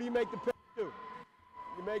 who do you make the pick to?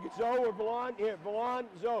 You make it Zoe or Valon? Here, Valon,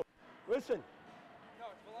 Zoe. Listen. No,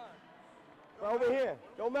 it's Valon. Over here.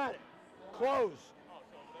 Don't matter. Close.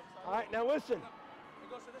 All right, now listen. It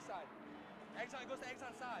goes to this side. Exxon goes to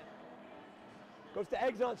Exxon's side. Goes to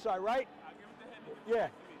Exxon's side, right? Yeah.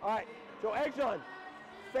 All right. So Exxon,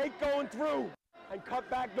 fake going through and cut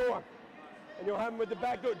back door. And you'll have him with the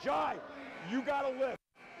back door. Jai, you got to lift.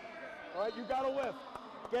 All right, you got to lift.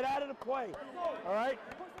 Get out of the play. All right?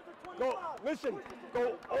 Go, listen,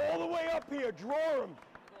 go all the way up here. Draw him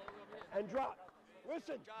and drop.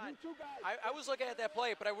 Listen, John, you two guys. I was looking at that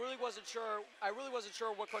play, but I really wasn't sure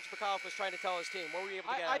what Coach McAuliffe was trying to tell his team. What were you able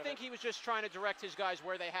to get out I of think it? he was just trying to direct his guys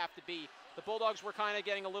where they have to be. The Bulldogs were kind of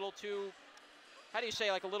getting a little too, how do you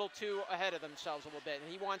say, like a little too ahead of themselves a little bit.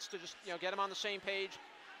 And he wants to just, get them on the same page.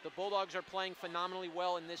 The Bulldogs are playing phenomenally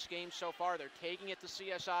well in this game so far. They're taking it to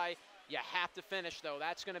CSI. You have to finish, though.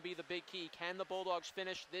 That's going to be the big key. Can the Bulldogs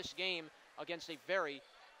finish this game against a very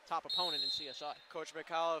top opponent in CSI? Coach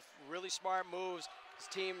McAuliffe, really smart moves. His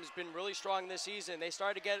team's been really strong this season. They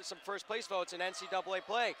started to get some first place votes in NCAA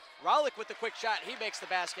play. Rollick with the quick shot. He makes the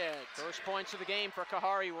basket. First Points of the game for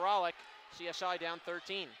Kahari Rollick. CSI down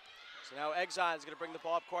 13. So now Exxon's going to bring the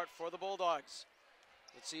ball up court for the Bulldogs.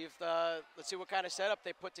 Let's see what kind of setup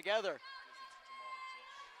they put together.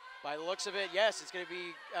 By the looks of it, yes, it's going to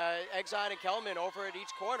be Exxon and Kelman over at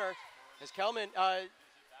each corner. As Kelman,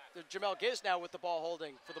 Jamel Giz now with the ball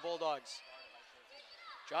holding for the Bulldogs.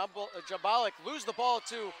 Jambalik lose the ball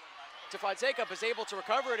to Fonseca, but is able to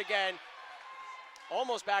recover it again.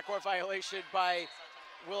 Almost backcourt violation by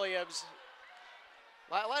Williams.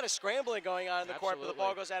 A lot of scrambling going on in the court, but the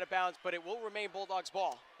ball goes out of bounds, but it will remain Bulldogs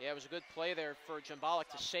ball. Yeah, it was a good play there for Jambalik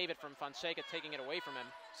to save it from Fonseca, taking it away from him.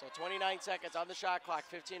 So 29 seconds on the shot clock,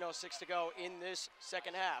 15:06 to go in this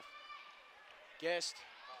second half. Gist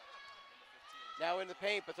now in the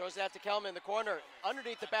paint, but throws it out to Kelman in the corner.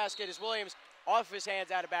 Underneath the basket is Williams, off his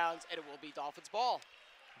hands, out of bounds, and it will be Dolphins ball.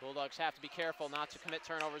 Bulldogs have to be careful not to commit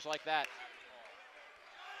turnovers like that.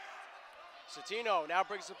 Citino now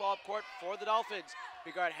brings the ball up court for the Dolphins.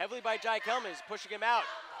 Be guarded heavily by Jai Kelman, is pushing him out.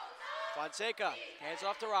 Fonseca hands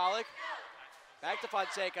off to Rollick. Back to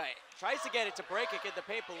Fonseca. Tries to get it to break it in the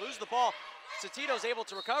paint, but lose the ball. Citino's able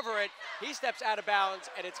to recover it. He steps out of bounds,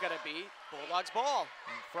 and it's going to be Bulldogs ball.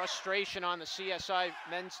 And frustration on the CSI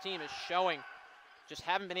men's team is showing. Just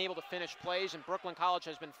haven't been able to finish plays, and Brooklyn College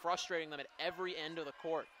has been frustrating them at every end of the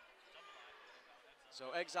court. So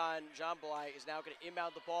Exxon Jambalai is now going to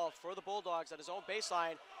inbound the ball for the Bulldogs at his own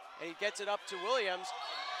baseline, and he gets it up to Williams.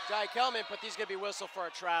 Jai Kelman, but he's going to be whistled for a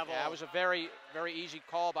travel. Yeah, it was a very, very easy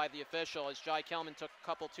call by the official as Jai Kelman took a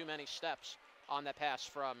couple too many steps on that pass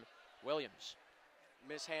from Williams.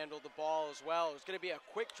 Mishandled the ball as well. It was going to be a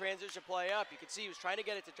quick transition play up. You can see he was trying to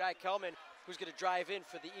get it to Jai Kelman, who's going to drive in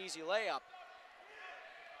for the easy layup.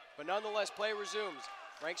 But nonetheless, play resumes.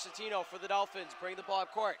 Frank Citino for the Dolphins bring the ball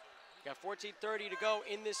up court. Got 14:30 to go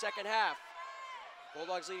in this second half.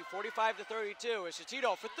 Bulldogs leading 45-32. As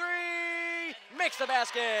Citino for three, makes the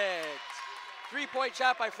basket. Three-point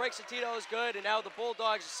shot by Frank Citino is good, and now the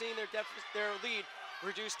Bulldogs are seeing their lead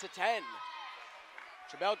reduced to 10.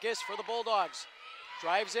 Jamel Gist for the Bulldogs.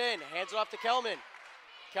 Drives in, hands it off to Kelman.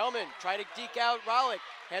 Kelman trying to deke out Rollick.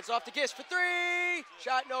 Hands off to Gist for three.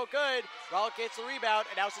 Shot no good. Rollick gets the rebound,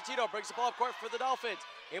 and now Citino brings the ball up court for the Dolphins.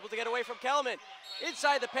 Able to get away from Kelman.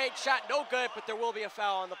 Inside the paint, shot no good, but there will be a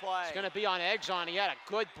foul on the play. It's going to be on Exxon. He had a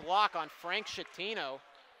good block on Frank Citino.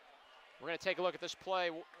 We're going to take a look at this play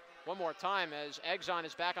one more time as Exxon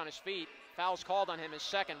is back on his feet. Foul's called on him, his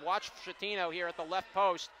second. Watch Citino here at the left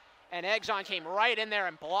post, and Exxon came right in there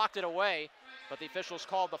and blocked it away. But the officials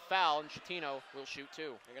called the foul, and Citino will shoot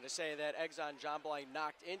two. I'm going to say that Exxon Jambalai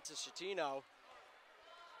knocked into Citino.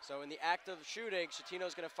 So in the act of shooting,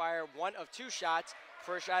 Citino's going to fire one of two shots.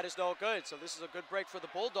 First shot is no good, so this is a good break for the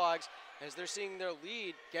Bulldogs as they're seeing their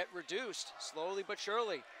lead get reduced slowly but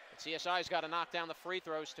surely. And CSI's got to knock down the free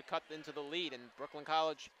throws to cut into the lead, and Brooklyn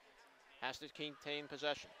College has to contain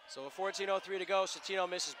possession. So with 14:03 to go, Citino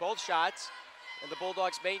misses both shots, and the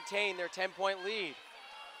Bulldogs maintain their 10-point lead.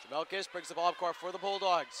 Jamel Gist brings the ball up court for the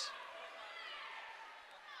Bulldogs.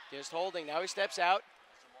 Gist holding, now he steps out.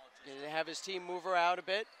 Going to have his team move her out a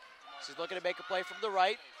bit. He's looking to make a play from the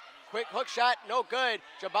right. Quick hook shot, no good.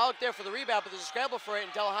 Jambalik there for the rebound, but there's a scramble for it,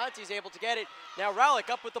 and Delahanty's able to get it. Now Rollick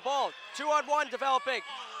up with the ball. 2-on-1 developing.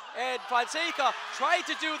 And Fonseca tried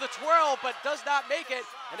to do the twirl, but does not make it.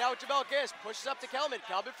 And now Jamel Gist pushes up to Kelman.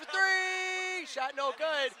 Kelman for three. Shot no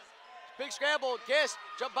good. big scramble, Gist,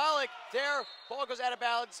 Jambalik, there, ball goes out of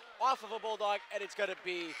bounds, off of a Bulldog, and it's gonna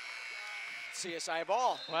be CSI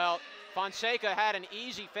ball. Well, Fonseca had an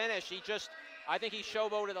easy finish. I think he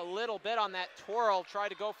showboated a little bit on that twirl, tried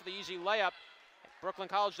to go for the easy layup. Brooklyn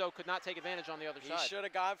College, though, could not take advantage on the other side. He should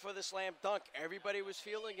have gone for the slam dunk. Everybody was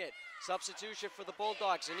feeling it. Substitution for the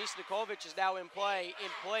Bulldogs. Anis Nikovic is now in play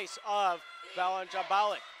in place of Valon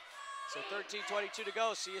Jambalik. So 13:22 to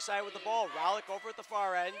go. CSI with the ball. Ralick over at the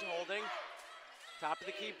far end, holding. Top of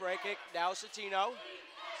the key, break it. Now Satino.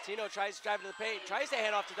 Satino tries to drive into the paint, tries to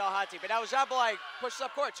hand off to Delahunty, but now Jambalik pushes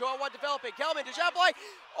up court. 2-on-1 developing. Kelman to Jambalik.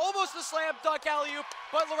 Almost a slam dunk alley-oop,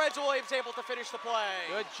 but Lorenzo Williams able to finish the play.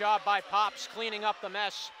 Good job by Pops cleaning up the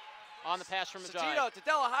mess on the pass from Ajay. Satino to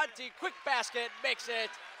Delahunty. Quick basket, makes it.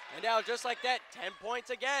 And now just like that, 10 points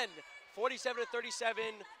again.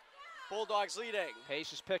 47-37. Bulldogs leading.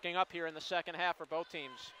 Pace is picking up here in the second half for both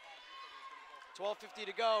teams. 12:50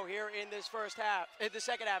 to go here in this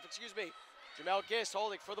second half, excuse me. Jamel Gist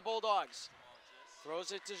holding for the Bulldogs.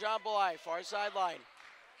 Throws it to Jambalik, far sideline.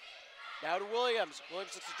 Now to Williams.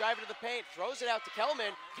 Williams looks to drive into the paint, throws it out to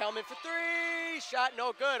Kelman. Kelman for three, shot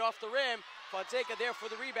no good, off the rim. Fonseca there for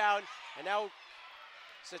the rebound. And now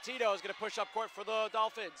Satino is gonna push up court for the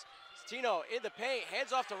Dolphins. Satino in the paint,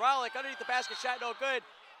 hands off to Ralick, underneath the basket, shot no good.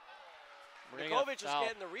 Nikovic was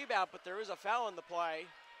getting the rebound, but there is a foul in the play.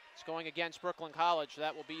 It's going against Brooklyn College.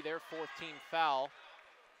 That will be their 14th foul.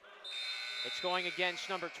 It's going against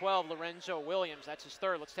number 12, Lorenzo Williams. That's his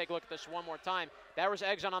third. Let's take a look at this one more time. That was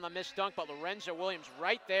Exxon on the missed dunk, but Lorenzo Williams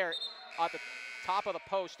right there at the top of the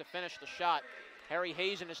post to finish the shot. Harry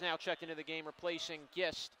Hazen is now checked into the game, replacing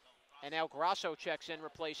Gist. And now Grasso checks in,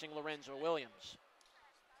 replacing Lorenzo Williams.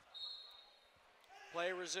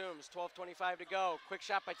 Play resumes, 12:25 to go. Quick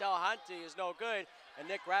shot by Delahunty is no good, and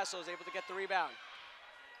Nick Grasso is able to get the rebound.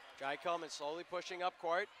 Jai Kelman slowly pushing up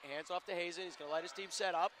court, hands off to Hazen. He's gonna let his team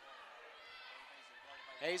set up.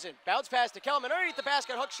 Hazen, bounce pass to Kelman, underneath the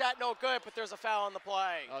basket, hook shot, no good, but there's a foul on the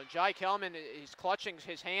play. Jai Kelman is clutching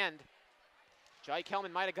his hand. Jai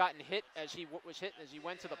Kelman might have gotten hit as he was hit as he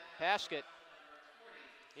went to the basket.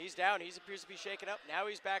 He's down, he appears to be shaken up. Now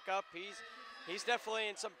he's back up, he's definitely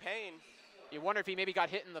in some pain. You wonder if he maybe got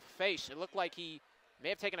hit in the face. It looked like he may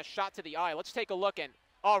have taken a shot to the eye. Let's take a look, and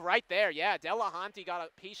oh, right there, yeah, Delahunty got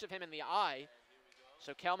a piece of him in the eye.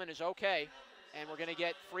 So Kelman is okay, and we're gonna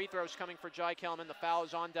get free throws coming for Jai Kelman. The foul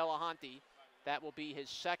is on Delahunty. That will be his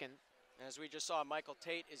second. As we just saw, Michael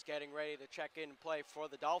Tate is getting ready to check in and play for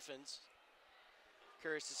the Dolphins.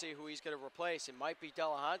 Curious to see who he's gonna replace. It might be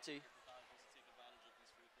Delahunty.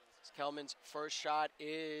 Kelman's first shot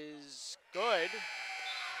is good.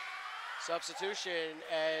 Substitution,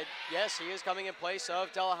 and yes, he is coming in place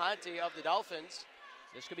of Delahunty of the Dolphins.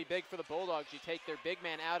 This could be big for the Bulldogs. You take their big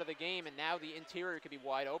man out of the game, and now the interior could be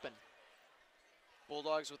wide open.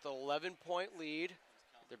 Bulldogs with an 11-point lead.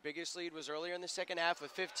 Their biggest lead was earlier in the second half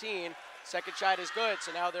with 15. Second shot is good,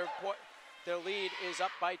 so now their lead is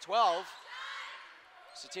up by 12.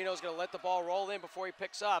 Satino's going to let the ball roll in before he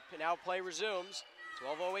picks up, and now play resumes.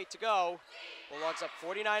 12:08 to go. Bulldogs up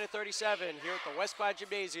 49-37 here at the West Quad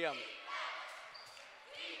Gymnasium.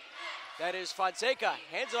 That is Fonseca,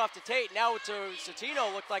 hands it off to Tate, now to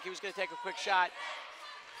Satino, looked like he was gonna take a quick shot,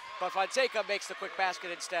 but Fonseca makes the quick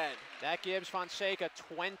basket instead. That gives Fonseca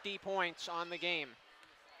 20 points on the game.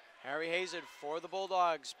 Harry Hazen for the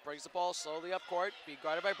Bulldogs, brings the ball slowly up court, being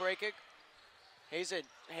guarded by Breakick. Hazen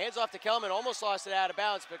hands off to Kelman, almost lost it out of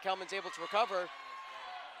bounds, but Kelman's able to recover.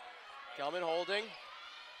 Kelman holding,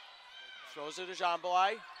 throws it to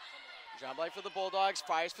Jambalik. Jambalik for the Bulldogs,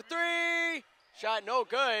 fires for three, shot no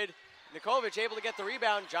good. Nikovic able to get the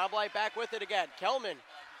rebound. Jambalik back with it again. Kelman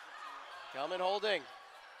holding.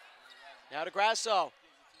 Now to Grasso.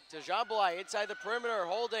 To Jambalik inside the perimeter,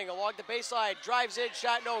 holding along the baseline. Drives in,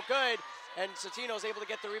 shot no good. And Satino's able to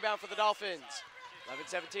get the rebound for the Dolphins.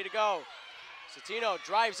 11:17 to go. Satino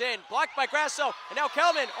drives in, blocked by Grasso. And now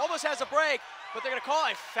Kelman almost has a break, but they're going to call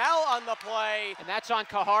a foul on the play. And that's on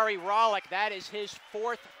Kahari Ralick. That is his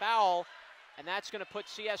fourth foul. And that's going to put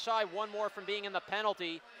CSI one more from being in the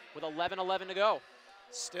penalty with 11:11 to go.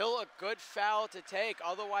 Still a good foul to take.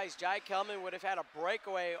 Otherwise, Jai Kelman would have had a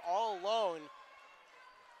breakaway all alone.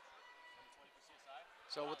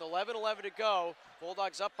 So with 11:11 to go,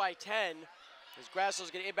 Bulldogs up by 10. As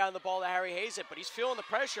Grasso's going to inbound the ball to Harry Hazen, but he's feeling the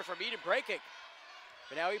pressure from Eden Breakick.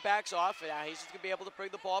 But now he backs off, and now Hazen's going to be able to bring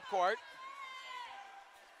the ball up court.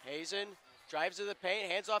 Hazen drives to the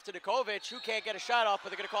paint, hands off to Nikovic, who can't get a shot off, but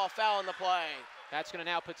they're going to call a foul on the play. That's going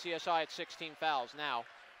to now put CSI at 16 fouls now,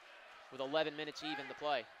 with 11 minutes even to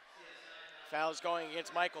play. Foul's going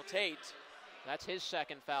against Michael Tate. That's his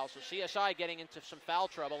second foul. So CSI getting into some foul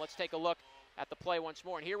trouble. Let's take a look at the play once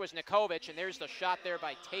more. And here was Nikovic, and there's the shot there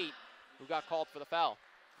by Tate, who got called for the foul.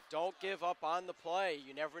 Don't give up on the play.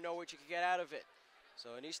 You never know what you can get out of it. So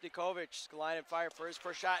Anis Nikovic line and fire for his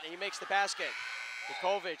first shot, and he makes the basket.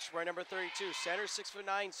 Nikovic, wearing number 32, center,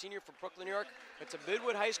 6'9", senior from Brooklyn, New York. It's a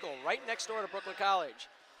Midwood High School, right next door to Brooklyn College.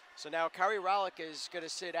 So now Kari Ralick is going to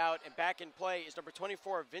sit out, and back in play is number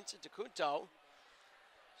 24, Vincent DeCunto.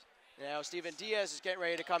 Now Steven Diaz is getting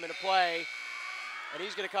ready to come into play, and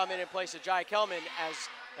he's going to come in and place Ajay Kelman as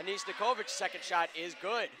Anis Nikovic's second shot is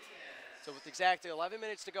good. So with exactly 11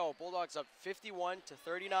 minutes to go, Bulldogs up 51-39.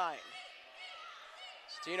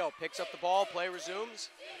 Satino picks up the ball, play resumes.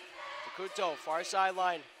 DeCunto, far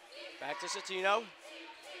sideline, back to Satino.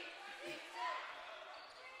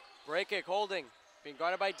 Break kick, holding, being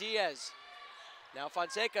guarded by Diaz. Now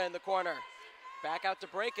Fonseca in the corner. Back out to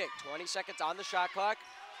break kick, 20 seconds on the shot clock.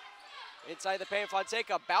 Inside the paint,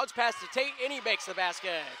 Fonseca, bounce pass to Tate, and he makes the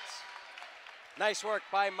basket. Nice work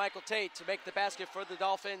by Michael Tate to make the basket for the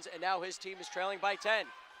Dolphins, and now his team is trailing by 10.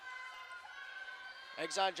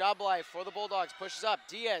 Exxon Jablai for the Bulldogs, pushes up.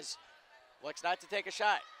 Diaz looks not to take a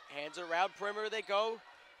shot. Hands around perimeter they go.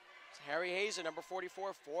 It's Harry Hazen, number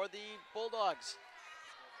 44 for the Bulldogs.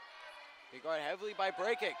 They guard heavily by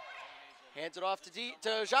breaking. Hands it off to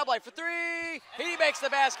Jablai for three. He makes the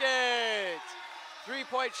basket.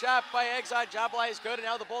 3-point shot by Exxon Jablai is good, and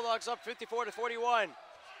now the Bulldogs up 54-41.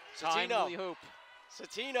 Timely hoop.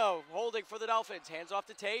 Satino holding for the Dolphins. Hands off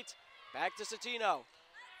to Tate. Back to Satino.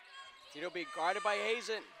 Satino being guarded by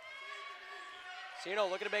Hazen.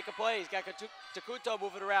 Satino looking to make a play. He's got DeCunto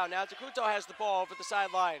moving around. Now DeCunto has the ball over the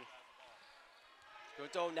sideline.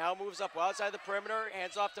 DeCunto now moves up well outside the perimeter.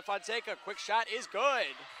 Hands off to Fonseca. Quick shot is good.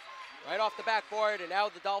 Right off the backboard, and now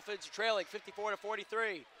the Dolphins are trailing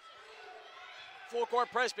 54-43. Full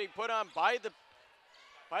court press being put on by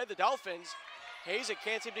the Dolphins. Hazen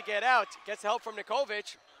can't seem to get out. Gets help from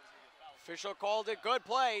Nikovic. Official called it good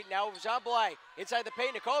play. Now Jablai inside the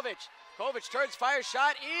paint. Nikovic turns, fires,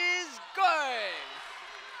 shot is good.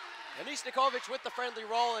 Anis Nikovic with the friendly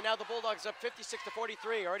roll, and now the Bulldogs up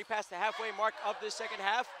 56-43. Already past the halfway mark of this second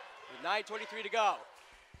half with 9:23 to go.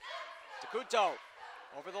 DeCunto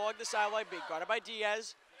over along the sideline, being guarded by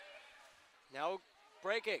Diaz. Now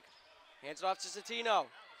breaking. Hands it off to Satino.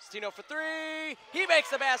 Satino for three. He makes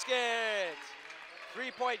the basket.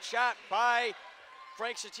 3-point shot by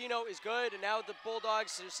Frank Satino is good, and now the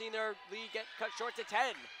Bulldogs have seen their lead get cut short to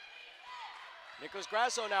 10. Nicholas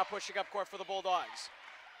Grasso now pushing up court for the Bulldogs.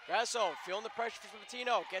 Grasso feeling the pressure from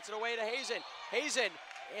Satino, gets it away to Hazen. Hazen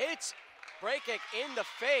hits break kick in the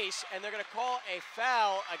face, and they're going to call a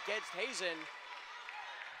foul against Hazen.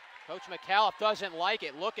 Coach McAuliffe doesn't like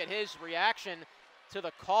it. Look at his reaction to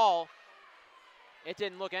the call. It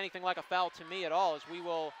didn't look anything like a foul to me at all, as we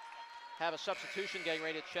will have a substitution getting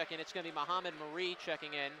ready to check in. It's going to be Mohamed Marie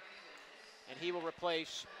checking in, and he will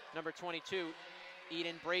replace number 22,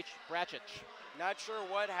 Eden Bracic. Not sure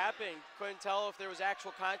what happened. Couldn't tell if there was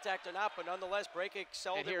actual contact or not, but nonetheless, break kick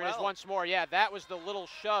sold it well. And here it is once more. Yeah, that was the little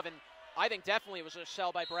shove, and I think definitely it was a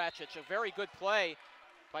sell by Bracic. A very good play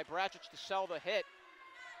by Bracic to sell the hit,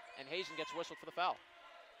 and Hazen gets whistled for the foul.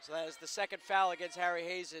 So that is the second foul against Harry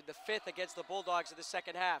Hazen, the fifth against the Bulldogs in the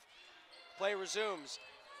second half. Play resumes.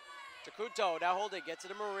 DeCunto now holding, gets it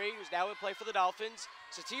to Marie, who's now in play for the Dolphins.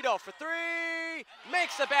 Satino for three,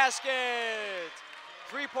 makes the basket.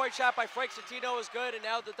 3-point shot by Frank Satino is good, and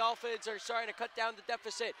now the Dolphins are starting to cut down the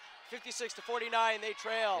deficit. 56-49, they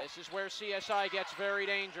trail. This is where CSI gets very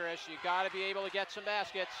dangerous. You got to be able to get some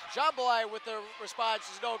baskets. Jablai with the response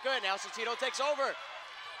is no good. Now Satino takes over.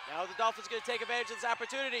 Now the Dolphins going to take advantage of this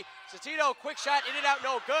opportunity. Satino, quick shot, in and out,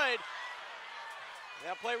 no good.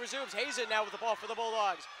 Now play resumes. Hazen now with the ball for the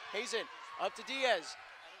Bulldogs. Hazen up to Diaz.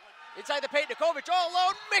 Inside the paint, Nikovic all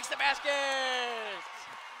alone, makes the basket!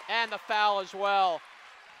 And the foul as well.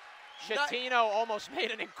 Satino almost made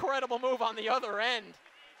an incredible move on the other end,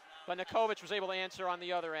 but Nikovic was able to answer on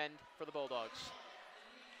the other end for the Bulldogs.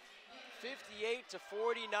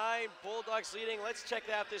 58-49, Bulldogs leading. Let's check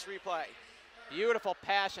out this replay. Beautiful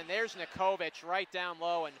pass, and there's Nikovic right down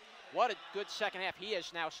low, and what a good second half he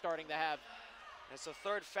is now starting to have. That's the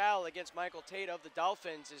third foul against Michael Tate of the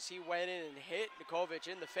Dolphins as he went in and hit Nikovic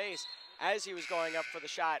in the face as he was going up for the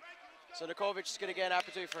shot. So Nikovic is going to get an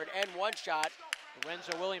opportunity for an N1 shot.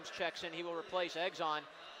 Lorenzo Williams checks in. He will replace Exxon.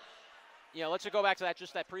 You know, let's go back to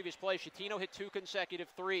that previous play. Satino hit 2 consecutive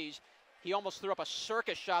threes. He almost threw up a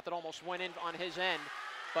circus shot that almost went in on his end,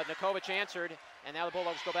 but Nikovic answered, and now the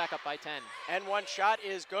Bulldogs go back up by 10. N1 shot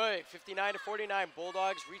is good. 59-49.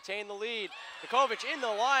 Bulldogs retain the lead. Nikovic in the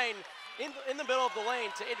line, in the middle of the lane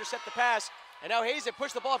to intercept the pass. And now Hazen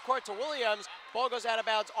pushed the ball up court to Williams. Ball goes out of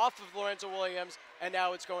bounds off of Lorenzo Williams, and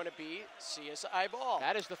now it's going to be CSI ball.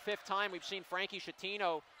 That is the 5th time we've seen Frankie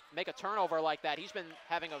Schettino make a turnover like that. He's been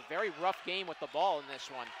having a very rough game with the ball in this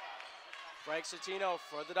one. Frank Schettino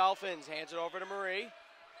for the Dolphins, hands it over to Marie.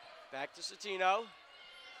 Back to Schettino.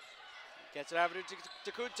 Gets it over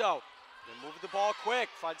to Couto. They move the ball quick.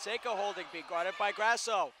 Fonseca holding, being guarded by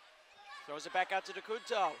Grasso. Throws it back out to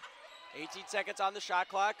Couto. 18 seconds on the shot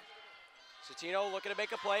clock. Schettino looking to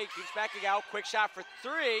make a play, keeps backing out. Quick shot for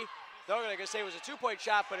 3. They're going to say it was a 2-point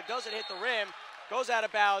shot, but it doesn't hit the rim. Goes out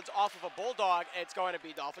of bounds off of a Bulldog, and it's going to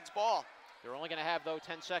be Dolphins ball. They're only going to have, though,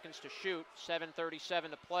 10 seconds to shoot, 7:37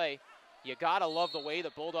 to play. You got to love the way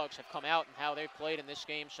the Bulldogs have come out and how they've played in this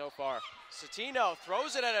game so far. Schettino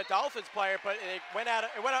throws it at a Dolphins player, but it went out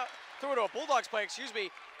threw it to a Bulldogs player,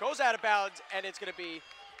 goes out of bounds, and it's going to be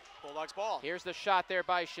Bulldogs ball. Here's the shot there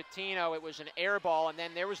by Schettino. It was an air ball, and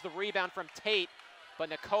then there was the rebound from Tate,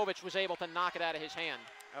 but Nikovic was able to knock it out of his hand.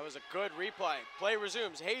 That was a good replay. Play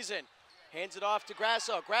resumes. Hazen hands it off to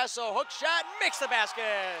Grasso. Grasso, hook shot, makes the basket.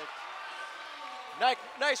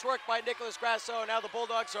 Nice work by Nicholas Grasso. Now the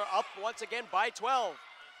Bulldogs are up once again by 12.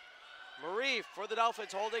 Marie for the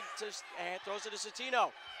Dolphins holding and throws it to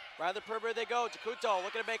Schettino. Around the perimeter they go. Couto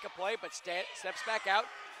looking to make a play, but steps back out.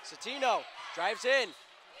 Schettino drives in.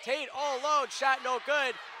 Tate all alone, shot no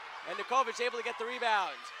good. And Nikovic able to get the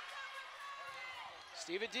rebound.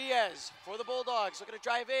 Steven Diaz for the Bulldogs, looking to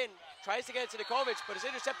drive in. Tries to get it to Nikovic, but is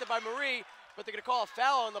intercepted by Marie. But they're going to call a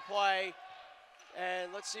foul on the play.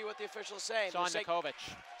 And let's see what the official is saying. It's on Nikovic.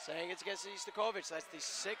 Saying it's against Nikovic. That's the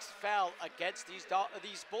 6th foul against these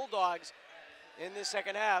Bulldogs in the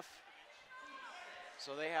second half.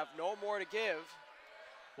 So they have no more to give.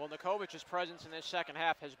 Well, Nikovic's presence in this second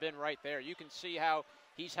half has been right there. You can see how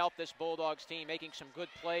he's helped this Bulldogs team, making some good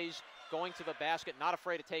plays, going to the basket, not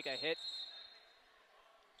afraid to take a hit.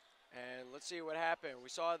 And let's see what happened. We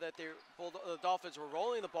saw that the Dolphins were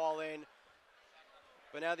rolling the ball in,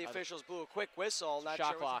 but now the officials blew a quick whistle.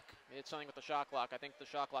 Shot clock. It's something with the shot clock. I think the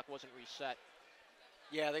shot clock wasn't reset.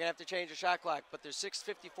 Yeah, they're going to have to change the shot clock, but there's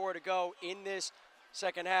 6:54 to go in this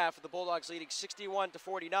second half. The Bulldogs leading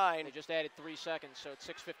 61-49. They just added 3 seconds, so it's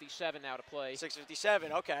 6:57 now to play.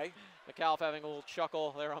 6:57, okay. McAuliffe having a little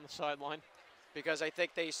chuckle there on the sideline. Because I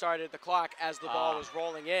think they started the clock as the ball was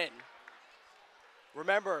rolling in.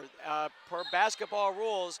 Remember, per basketball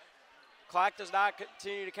rules, clock does not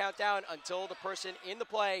continue to count down until the person in the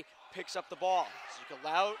play picks up the ball. So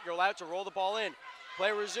you're allowed to roll the ball in.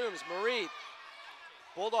 Play resumes. Marie.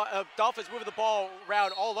 Dolphins moving the ball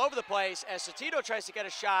around all over the place as Schettino tries to get a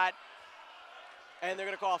shot, and they're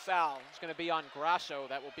going to call a foul. It's going to be on Grasso.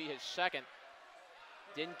 That will be his 2nd.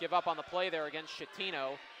 Didn't give up on the play there against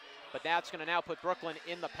Schettino, but that's going to now put Brooklyn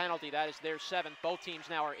in the penalty. That is their 7th. Both teams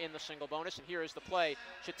now are in the single bonus, and here is the play.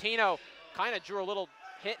 Schettino kind of drew a little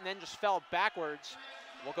hit and then just fell backwards.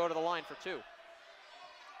 We'll go to the line for 2.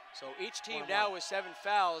 So each team now with 7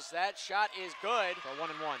 fouls. That shot is good. So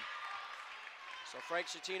 1-1. So Frank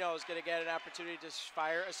Schettino is going to get an opportunity to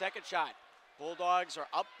fire a second shot. Bulldogs are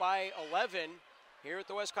up by 11 here at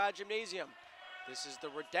the Westcott Gymnasium. This is the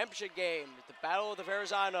redemption game, the Battle of the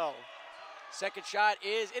Verrazano. Second shot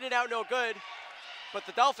is in and out, no good. But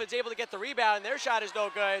the Dolphins able to get the rebound, and their shot is no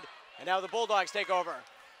good. And now the Bulldogs take over.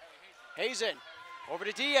 Hazen over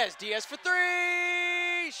to Diaz. Diaz for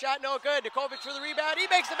 3. Shot no good. Nikovic for the rebound. He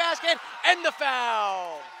makes the basket and the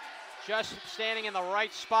foul. Just standing in the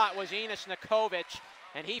right spot was Enes Nikovic,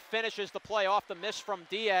 and he finishes the play off the miss from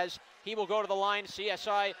Diaz. He will go to the line.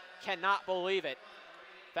 CSI cannot believe it.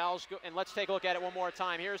 Fouls go, and let's take a look at it one more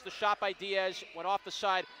time. Here's the shot by Diaz, went off the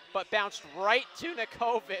side, but bounced right to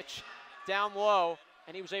Nikovic down low,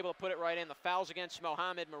 and he was able to put it right in. The fouls against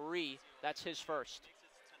Mohamed Marie, that's his 1st.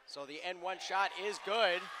 So the N1 shot is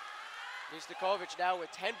good. Enes Nikovic now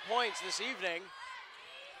with 10 points this evening,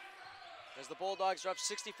 as the Bulldogs are up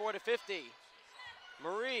 64-50.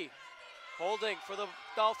 Marie holding for the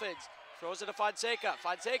Dolphins. Throws it to Fonseca.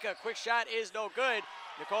 Fonseca, quick shot is no good.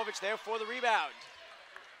 Nikovic there for the rebound.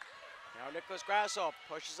 Now Nicholas Grasso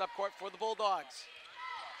pushes up court for the Bulldogs.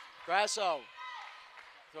 Grasso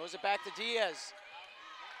throws it back to Diaz.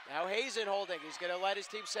 Now Hazen holding. He's going to let his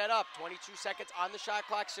team set up. 22 seconds on the shot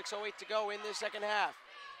clock. 6:08 to go in the second half.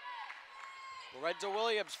 Lorenzo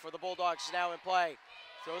Williams for the Bulldogs is now in play.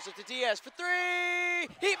 Throws it to Diaz for 3.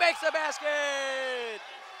 He makes the basket.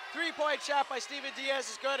 3-point shot by Steven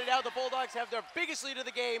Diaz is good, and now the Bulldogs have their biggest lead of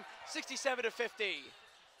the game, 67-50.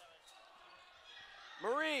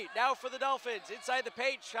 Marie now for the Dolphins, inside the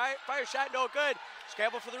paint, fire shot no good.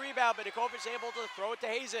 Scramble for the rebound, but Nikovic is able to throw it to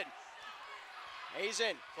Hazen.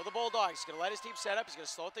 Hazen for the Bulldogs. He's going to let his team set up. He's going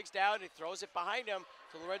to slow things down. He throws it behind him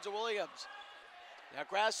to Lorenzo Williams. Now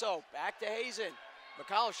Grasso back to Hazen.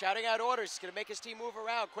 McCollum shouting out orders. He's going to make his team move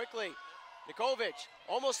around quickly. Nikovic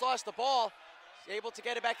almost lost the ball. He's able to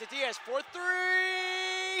get it back to Diaz for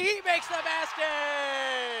three. He makes the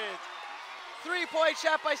basket. 3-point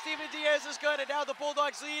shot by Steven Diaz is good, and now the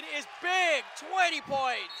Bulldogs lead is big, 20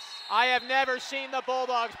 points. I have never seen the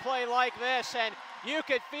Bulldogs play like this, and you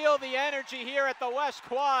could feel the energy here at the West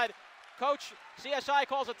Quad. Coach CSI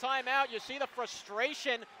calls a timeout. You see the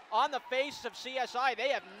frustration on the face of CSI. They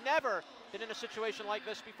have never been in a situation like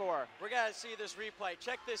this before. We're going to see this replay.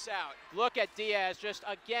 Check this out. Look at Diaz just,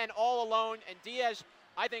 again, all alone, and Diaz,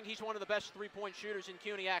 I think he's one of the best three-point shooters in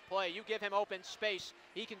CUNYAC play. You give him open space,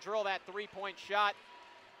 he can drill that three-point shot.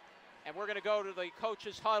 And we're going to go to the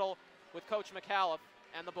coach's huddle with Coach McAuliffe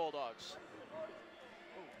and the Bulldogs.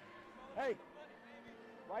 Hey,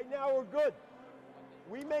 right now we're good.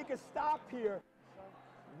 We make a stop here.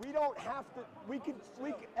 We don't have to,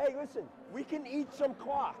 hey, listen, we can eat some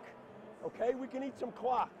clock, okay? We can eat some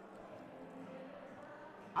clock.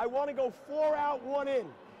 I want to go 4 out, 1 in,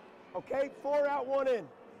 okay? 4 out, 1 in.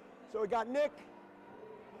 So we got Nick,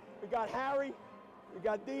 we got Harry, we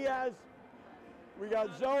got Diaz, we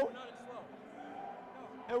got Zoe,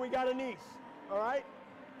 and we got Anise, all right?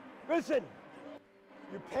 Listen,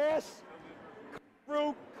 you pass,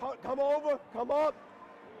 through, come over, come up,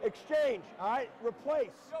 exchange, all right? Replace.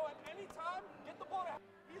 Yo, at any time, get the ball to him.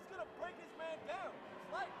 He's going to break his man down.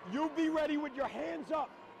 It's like, You be ready with your hands up.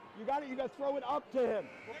 You got to throw it up to him.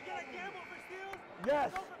 you're going to gamble for steals?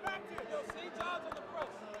 Yes. Throw it back to you. Yo, St. John's on the press.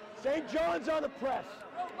 St. John's on the press.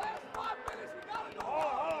 Yo, last 5 minutes, we got to go.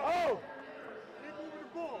 Oh. Keep moving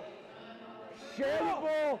the ball. Share the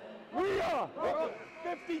ball. We are.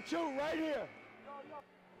 52 right here.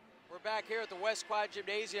 We're back here at the West Quad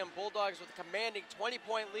Gymnasium. Bulldogs with a commanding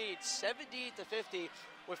 20-point lead, 70-50,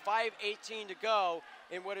 with 5:18 to go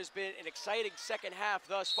in what has been an exciting second half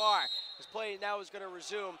thus far. This play now is going to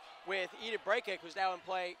resume with Eden Breakick, who's now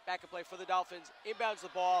back in play for the Dolphins. Inbounds the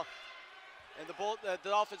ball, and the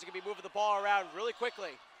Dolphins are going to be moving the ball around really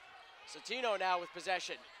quickly. Satino now with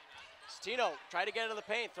possession. Satino trying to get into the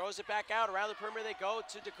paint, throws it back out. Around the perimeter they go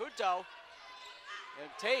to DeCunto. And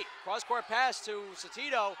Tate, cross-court pass to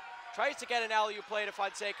Satino. Tries to get an alley-oop play to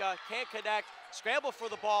Fonseca, can't connect, scramble for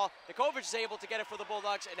the ball. Nikovic is able to get it for the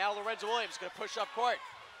Bulldogs, and now Lorenzo Williams is going to push up court.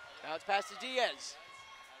 Bounce pass to Diaz.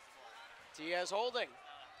 Diaz holding.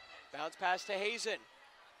 Bounce pass to Hazen.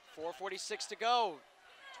 4:46 to go.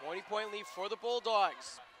 20-point lead for the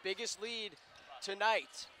Bulldogs. Biggest lead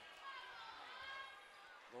tonight.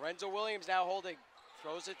 Lorenzo Williams now holding.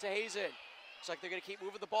 Throws it to Hazen. Looks like they're going to keep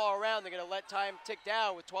moving the ball around. They're going to let time tick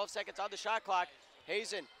down with 12 seconds on the shot clock.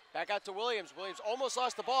 Hazen back out to Williams. Williams almost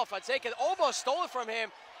lost the ball. Fonseca almost stole it from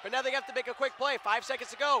him, but now they have to make a quick play. 5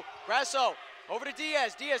 seconds to go. Grasso over to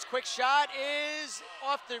Diaz. Diaz, quick shot is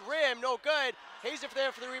off the rim. No good. Hazen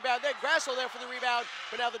there for the rebound. Then Grasso there for the rebound,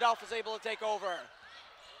 but now the Dolphins able to take over.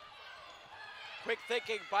 Quick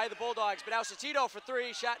thinking by the Bulldogs, but now Satino for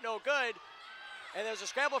 3. Shot no good. And there's a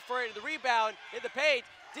scramble for it. The rebound in the paint.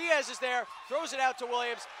 Diaz is there, throws it out to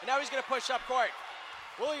Williams, and now he's going to push up court.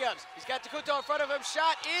 Williams, he's got DeCunto in front of him.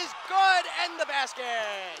 Shot is good, and the basket.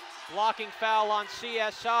 Blocking foul on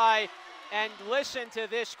CSI. And listen to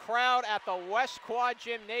this crowd at the West Quad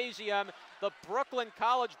Gymnasium. The Brooklyn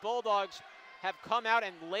College Bulldogs have come out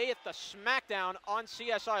and laid the smackdown on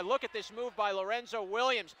CSI. Look at this move by Lorenzo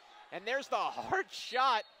Williams. And there's the hard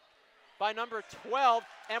shot by number 12.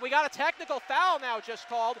 And we got a technical foul now just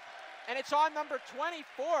called. And it's on number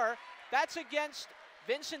 24. That's against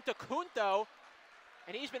Vincent DeCunto.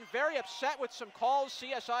 And he's been very upset with some calls.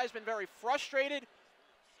 CSI has been very frustrated.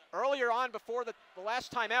 Earlier on, before the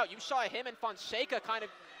last time out, you saw him and Fonseca kind of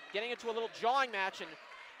getting into a little jawing match, and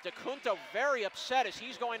DeCunto very upset as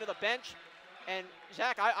he's going to the bench. And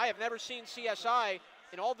Zach, I have never seen CSI,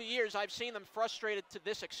 in all the years I've seen them frustrated to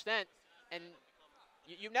this extent, and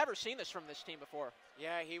you've never seen this from this team before.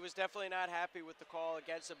 Yeah, he was definitely not happy with the call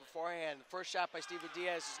against him beforehand. The first shot by Steven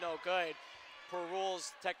Diaz is no good. Per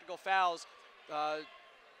rules, technical fouls.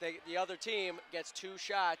 The other team gets 2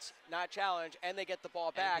 shots, not challenged, and they get the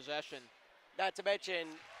ball back. And possession. Not to mention,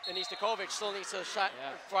 Anise Nikovic still needs to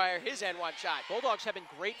fire his N1 shot. Bulldogs have been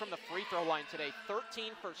great from the free throw line today.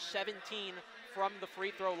 13 for 17 from the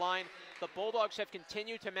free throw line. The Bulldogs have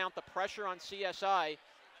continued to mount the pressure on CSI,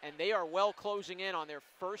 and they are well closing in on their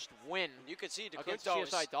first win. You can see against DeCunto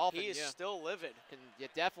CSI Dolphins. He is still livid. You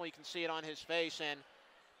definitely can see it on his face, and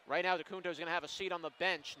right now DeCunto is going to have a seat on the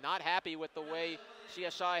bench, not happy with the way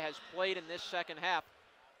CSI has played in this second half.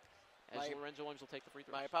 as Lorenzo Williams will take the free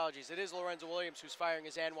throw. My apologies. It is Lorenzo Williams who's firing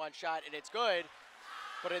his and one shot, and it's good.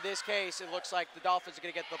 But in this case, it looks like the Dolphins are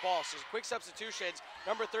going to get the ball. So quick substitutions.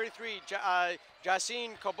 Number 33,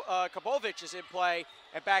 Jacin Kabovic is in play,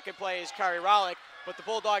 and back in play is Kari Rollick. But the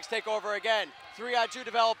Bulldogs take over again. 3-on-2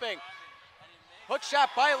 developing. Hook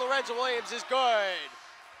shot by Lorenzo Williams is good.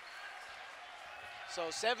 So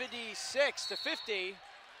 76-50.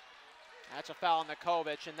 That's a foul on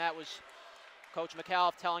Nikovic, and that was Coach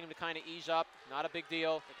McAuliffe telling him to kind of ease up. Not a big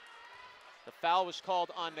deal. The foul was called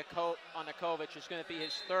on Nikovic. It's going to be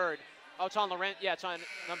his third. Oh, it's on Laurent. Yeah, it's on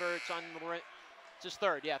Laurent. It's his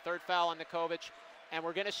third. Yeah, third foul on Nikovic. And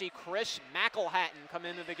we're going to see Chris McElhatton come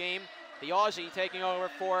into the game, the Aussie taking over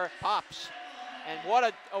for Pops. And what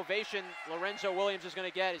an ovation Lorenzo Williams is going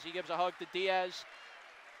to get as he gives a hug to Diaz.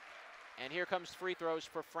 And here comes free throws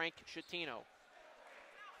for Frank Schettino.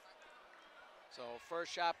 So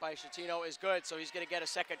first shot by Schettino is good, so he's going to get a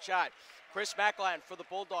second shot. Chris McElhatton for the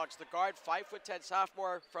Bulldogs, the guard, 5'10"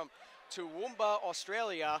 sophomore from Toowoomba,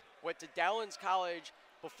 Australia, went to Dowlands College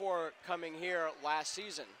before coming here last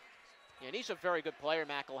season. Yeah, and he's a very good player,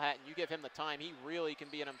 McElhatton. You give him the time, he really can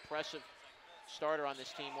be an impressive starter on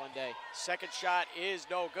this team one day. Second shot is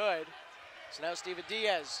no good. So now Steven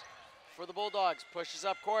Diaz for the Bulldogs, pushes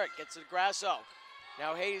up court, gets to Grasso.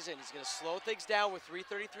 Now Hazen is going to slow things down with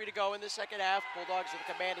 3:33 to go in the second half. Bulldogs with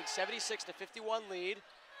a commanding 76-51 lead.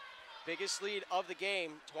 Biggest lead of the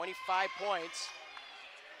game, 25 points.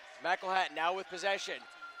 McElhatton now with possession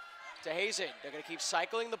to Hazen. They're going to keep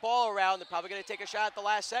cycling the ball around. They're probably going to take a shot at the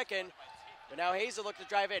last second. But now Hazen looks to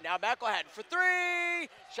drive in. Now McElhatton for three.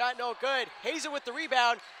 Shot no good. Hazen with the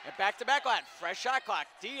rebound. And back to McElhatton. Fresh shot clock.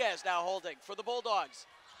 Diaz now holding for the Bulldogs.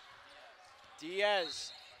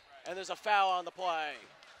 Diaz. And there's a foul on the play.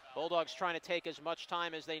 Bulldogs trying to take as much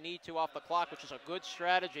time as they need to off the clock, which is a good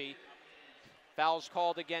strategy. Foul's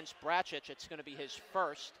called against Bracich. It's going to be his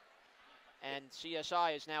first. And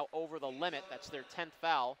CSI is now over the limit. That's their 10th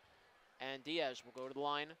foul. And Diaz will go to the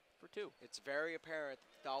line for two. It's very apparent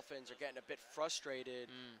the Dolphins are getting a bit frustrated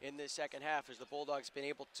in this second half as the Bulldogs have been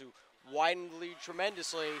able to widen the lead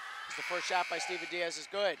tremendously. As the first shot by Steven Diaz is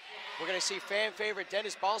good. We're going to see fan favorite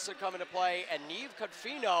Dennis Balson come into play and Neve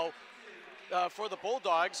Confino for the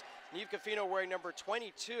Bulldogs. Neve Confino wearing number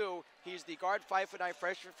 22. He's the guard 5'9"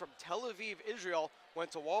 freshman from Tel Aviv, Israel.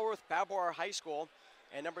 Went to Walworth Babor High School.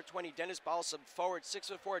 And number 20, Dennis Balsam, forward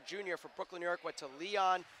 6'4" junior from Brooklyn, New York, went to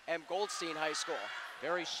Leon M. Goldstein High School.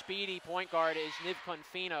 Very speedy point guard is Niv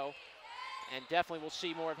Confino, and definitely we'll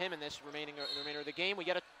see more of him in this remainder of the game. We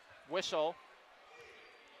get a whistle.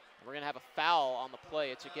 We're going to have a foul on the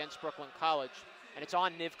play. It's against Brooklyn College, and it's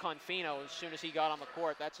on Niv Confino as soon as he got on the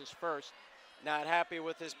court. That's his first. Not happy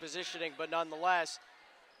with his positioning, but nonetheless,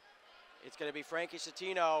 it's going to be Frankie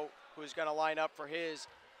Schettino who's going to line up for his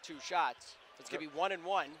two shots. It's going to be 1-1.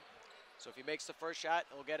 So if he makes the first shot,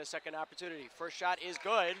 he'll get a second opportunity. First shot is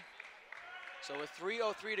good. So with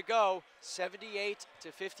 3:03 to go,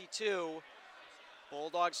 78-52,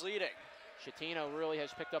 Bulldogs leading. Schettino really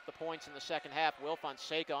has picked up the points in the second half. Will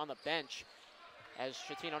Fonseca on the bench as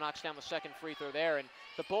Schettino knocks down the second free throw there. And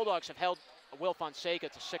the Bulldogs have held Will Fonseca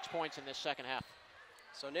to 6 points in this second half.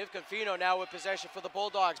 So Niv Confino now with possession for the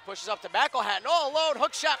Bulldogs. Pushes up to McElhatton all alone.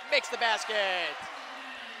 Hook shot makes the basket.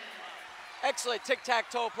 Excellent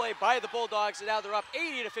tic-tac-toe play by the Bulldogs, and now they're up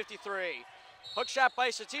 80-53. Hook shot by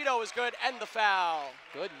Schettino is good, and the foul.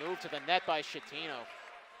 Good move to the net by Schettino.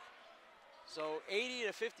 So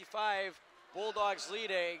 80-55, Bulldogs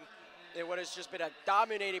leading in what has just been a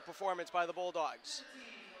dominating performance by the Bulldogs.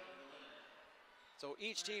 So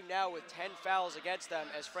each team now with 10 fouls against them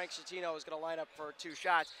as Frank Schettino is going to line up for two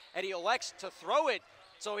shots, and he elects to throw it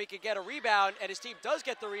so he could get a rebound, and his team does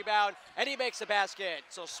get the rebound, and he makes a basket.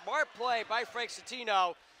 So smart play by Frank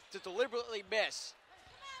Schettino to deliberately miss.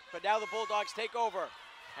 But now the Bulldogs take over.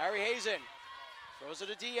 Harry Hazen throws it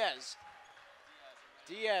to Diaz.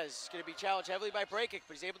 Diaz is going to be challenged heavily by Breakick,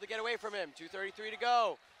 but he's able to get away from him. 2:33 to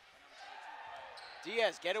go.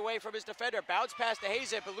 Diaz get away from his defender, bounce pass to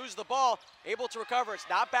Hazen, but loses the ball, able to recover. It's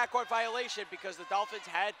not backcourt violation because the Dolphins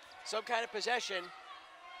had some kind of possession.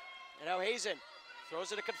 And now Hazen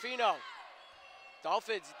throws it to Confino.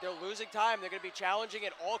 Dolphins, they're losing time. They're going to be challenging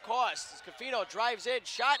at all costs. As Confino drives in,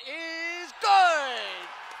 shot is good!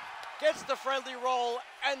 Gets the friendly roll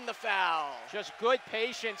and the foul. Just good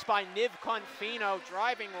patience by Niv Confino,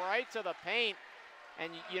 driving right to the paint.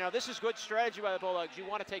 And, you know, this is good strategy by the Bulldogs. You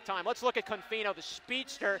want to take time. Let's look at Confino, the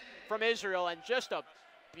speedster from Israel, and just a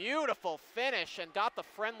beautiful finish and got the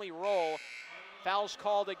friendly roll. Foul's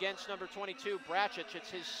called against number 22, Bracich. It's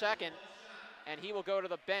his second, and he will go to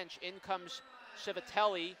the bench. In comes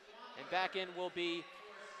Civitelli, and back in will be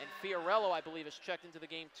And Fiorello, I believe, has checked into the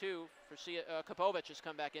game too. Kapovic has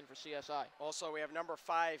come back in for CSI. Also, we have number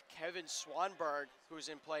 5, Kevin Swanberg, who's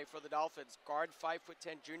in play for the Dolphins. Guard,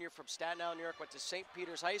 5'10" junior from Staten Island, New York, went to St.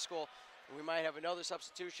 Peter's High School. And we might have another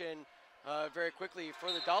substitution very quickly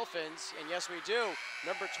for the Dolphins. And yes, we do.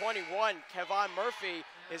 Number 21, Kevon Murphy,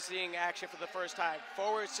 is seeing action for the first time.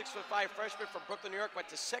 Forward, 6'5" freshman from Brooklyn, New York, went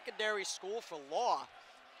to secondary school for law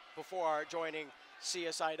before joining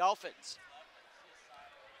CSI Dolphins.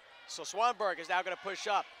 So Swanberg is now going to push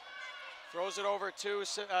up. Throws it over to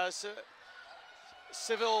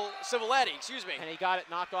Civiletti, excuse me. And he got it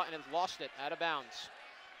knocked off and lost it out of bounds.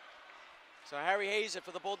 So Harry Hazen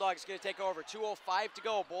for the Bulldogs is going to take over. 2:05 to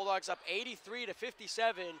go. Bulldogs up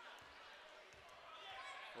 83-57.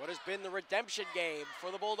 What has been the redemption game for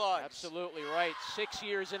the Bulldogs? Absolutely right. 6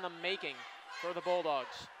 years in the making for the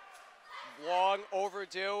Bulldogs. Long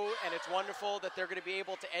overdue, and it's wonderful that they're going to be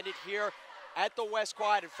able to end it here at the West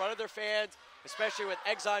Quad in front of their fans, especially with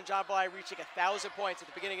Exxon Jambalaya reaching 1,000 points at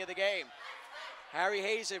the beginning of the game. Harry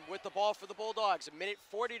Hazen with the ball for the Bulldogs.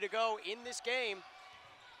 1:40 to go in this game.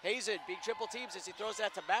 Hazen being triple teams as he throws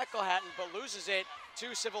that to McElhatton, but loses it to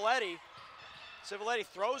Civiletti. Civiletti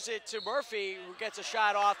throws it to Murphy, who gets a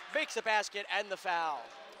shot off, makes the basket, and the foul.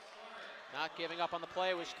 Not giving up on the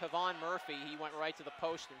play was Kevon Murphy. He went right to the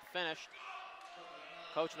post and finished.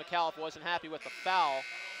 Coach McAuliffe wasn't happy with the foul.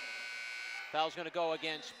 Foul's going to go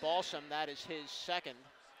against Balsam. That is his second.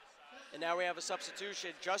 And now we have a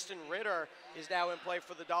substitution. Justin Ritter is now in play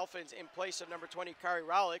for the Dolphins in place of number 20, Kari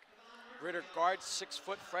Rowlick. Ritter guards,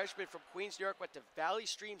 6-foot freshman from Queens, New York, went to Valley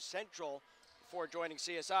Stream Central before joining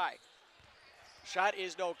CSI. Shot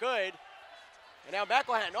is no good. And now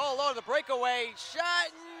McElhatton all alone, the breakaway.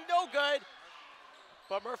 Shot no good.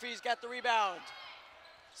 But Murphy's got the rebound.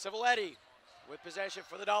 Civiletti with possession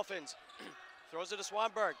for the Dolphins. Throws it to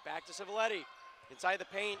Swanberg, back to Civiletti. Inside the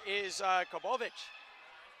paint is Kapovic.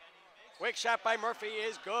 Quick shot by Murphy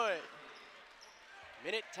is good.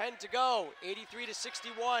 1:10 to go,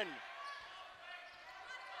 83-61.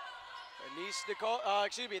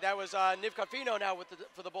 That was Niv Confino now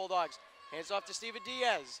for the Bulldogs. Hands off to Steven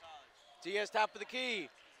Diaz. Diaz top of the key.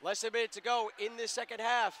 Less than a minute to go in this second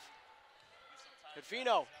half.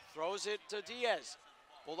 Confino throws it to Diaz.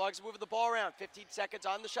 Bulldogs moving the ball around. 15 seconds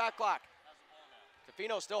on the shot clock.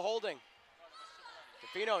 Confino still holding.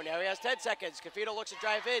 Confino, now he has 10 seconds. Confino looks to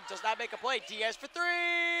drive in, does not make a play. Diaz for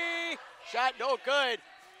 3! Shot no good.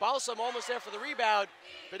 Balsam almost there for the rebound,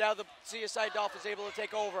 but now the CSI Dolphins able to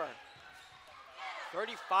take over.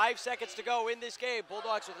 35 seconds to go in this game.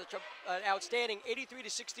 Bulldogs with an outstanding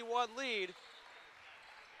 83-61 lead.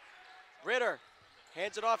 Ritter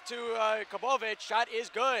hands it off to Kapovic. Shot is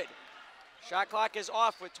good. Shot clock is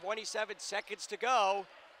off with 27 seconds to go.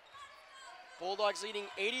 Bulldogs leading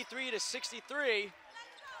 83-63.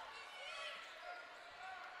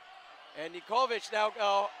 And Nikovic now,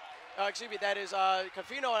 that is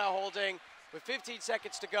Confino now holding with 15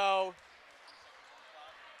 seconds to go.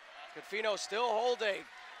 Confino still holding.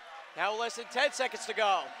 Now less than 10 seconds to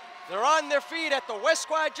go. They're on their feet at the West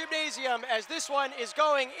Quad Gymnasium as this one is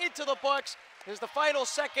going into the books. Here's the final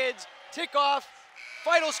seconds. Tick off.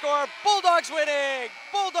 Final score, Bulldogs winning.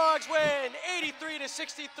 Bulldogs win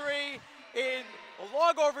 83-63 in a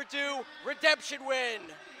long overdue redemption win.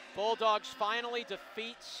 Bulldogs finally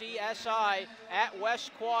defeat CSI at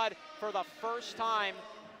West Quad for the first time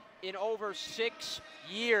in over 6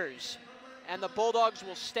 years. And the Bulldogs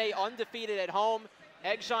will stay undefeated at home.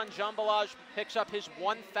 Exxon Jambalaya picks up his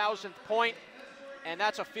 1,000th point, and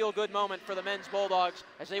that's a feel-good moment for the men's Bulldogs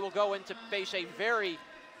as they will go in to face a very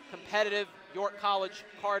competitive York College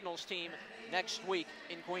Cardinals team next week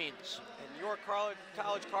in Queens. And York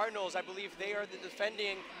College Cardinals, I believe they are the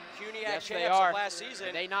defending CUNYAC yes, champs of last season.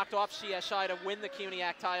 And they knocked off CSI to win the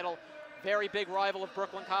CUNYAC title. Very big rival of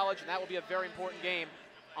Brooklyn College, and that will be a very important game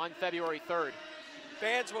on February 3rd.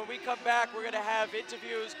 Fans, when we come back, we're going to have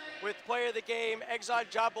interviews with player of the game, Exxon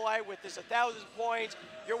Jambalaya, with his 1,000 points.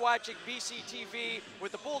 You're watching BCTV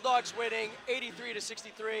with the Bulldogs winning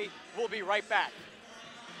 83-63. We'll be right back.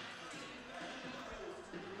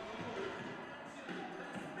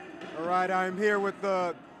 All right, I'm here with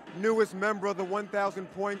the newest member of the 1,000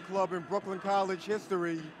 point club in Brooklyn College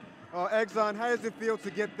history. Exxon, how does it feel to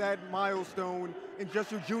get that milestone in just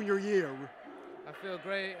your junior year? I feel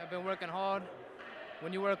great. I've been working hard.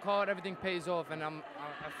 When you work hard, everything pays off, and I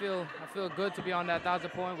feel good to be on that 1,000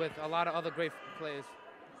 point with a lot of other great players.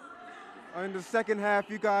 In the second half,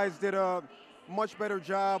 you guys did a much better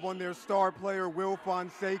job on their star player, Will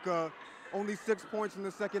Fonseca. Only 6 points in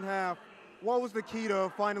the second half. What was the key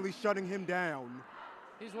to finally shutting him down?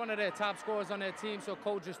 He's one of their top scorers on their team, so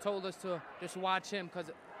coach just told us to just watch him because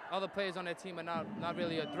other players on their team are not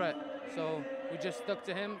really a threat. So we just stuck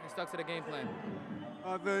to him and stuck to the game plan.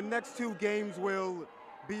 The next 2 games will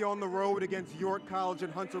be on the road against York College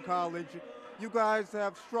and Hunter College. You guys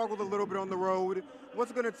have struggled a little bit on the road.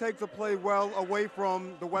 What's it going to take to play well away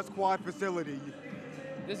from the West Quad facility?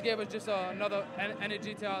 This gave us just another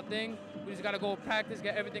energy to our thing. We just got to go practice,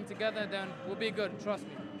 get everything together, and then we'll be good. Trust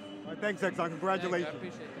me. All right, thanks, Exxon. Congratulations. Thank you, I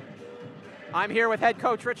appreciate it. I'm here with head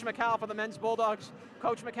coach Rich McAuliffe of the men's Bulldogs.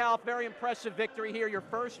 Coach McAuliffe, very impressive victory here. Your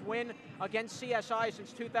first win against CSI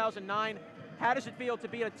since 2009. How does it feel to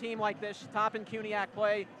be at a team like this, top in CUNYAC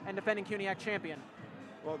play and defending CUNYAC champion?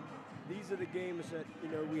 Well, these are the games that,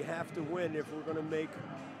 we have to win if we're going to make,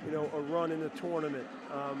 a run in the tournament.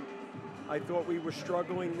 I thought we were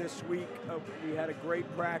struggling this week. We had a great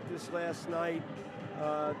practice last night.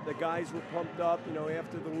 The guys were pumped up,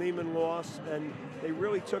 after the Lehman loss, and they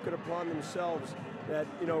really took it upon themselves that,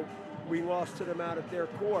 we lost to them out at their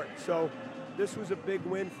court. So this was a big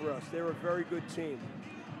win for us. They're a very good team.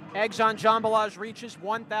 Exxon Jambalaj reaches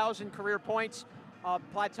 1,000 career points.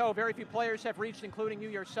 Plateau very few players have reached, including you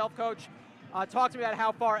yourself, Coach. Talk to me about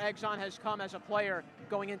how far Exxon has come as a player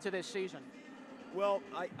going into this season. Well,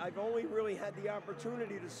 I've only really had the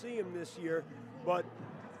opportunity to see him this year, but,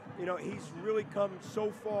 he's really come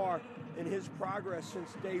so far in his progress since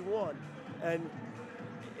day one. And,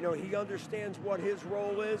 he understands what his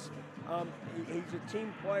role is. He's a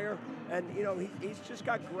team player, and, he's just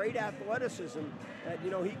got great athleticism that,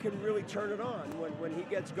 he can really turn it on when he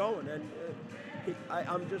gets going. And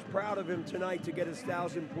I'm just proud of him tonight to get his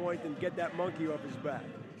 1,000 point and get that monkey off his back.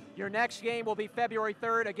 Your next game will be February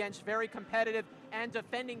 3rd against very competitive and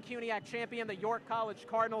defending CUNYAC champion, the York College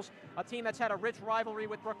Cardinals, a team that's had a rich rivalry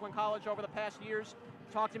with Brooklyn College over the past years.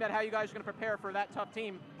 Talk to me about how you guys are going to prepare for that tough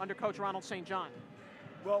team under Coach Ronald St. John.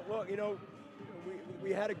 Well, look,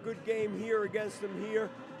 we had a good game here against them here,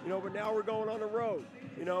 but now we're going on the road,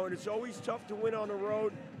 and it's always tough to win on the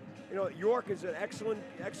road. York is an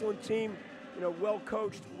excellent team, well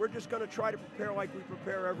coached. We're just going to try to prepare like we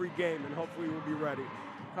prepare every game, and hopefully we'll be ready.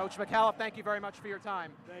 Coach McAuliffe, thank you very much for your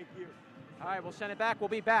time. Thank you. All right, we'll send it back. We'll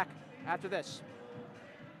be back after this.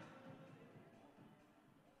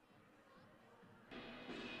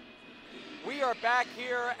 We are back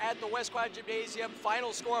here at the West Quad Gymnasium.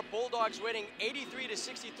 Final score, Bulldogs winning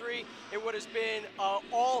 83-63. It would have been an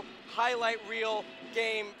all highlight reel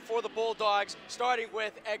game for the Bulldogs, starting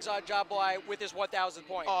with Exxon Jambalaj with his 1,000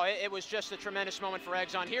 point. Oh, it was just a tremendous moment for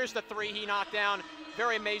Exxon. Here's the 3 he knocked down.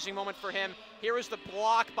 Very amazing moment for him. Here is the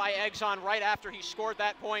block by Exxon right after he scored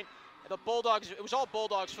that point. The Bulldogs, it was all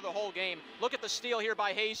Bulldogs for the whole game. Look at the steal here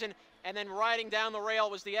by Hazen. And then riding down the rail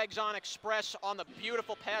was the Exxon Express on the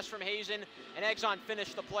beautiful pass from Hazen, and Exxon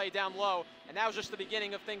finished the play down low. And that was just the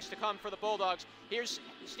beginning of things to come for the Bulldogs. Here's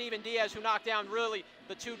Steven Diaz, who knocked down really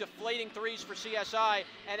the 2 deflating threes for CSI.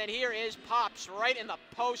 And then here is Pops right in the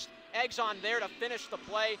post. Exxon there to finish the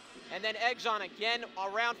play. And then Exxon again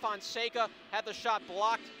around Fonseca, had the shot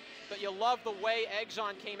blocked. But you love the way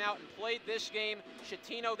Exxon came out and played this game.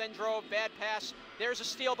 Schettino then drove, bad pass. There's a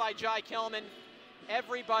steal by Jai Kelman.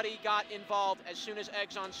 Everybody got involved as soon as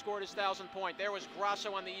Exxon scored his 1,000 point. There was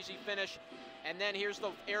Grasso on the easy finish. And then here's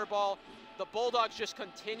the air ball. The Bulldogs just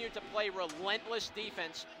continued to play relentless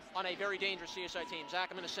defense on a very dangerous CSI team. Zach,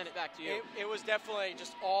 I'm going to send it back to you. It was definitely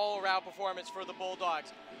just all-around performance for the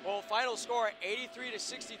Bulldogs. Well, final score,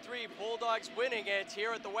 83-63, Bulldogs winning it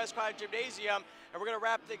here at the West Quad Gymnasium. And we're going to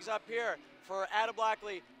wrap things up here. For Adam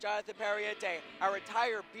Blackley, Jonathan Pariente, our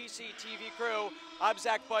entire BC TV crew, I'm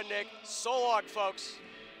Zach Budnick. So long, folks.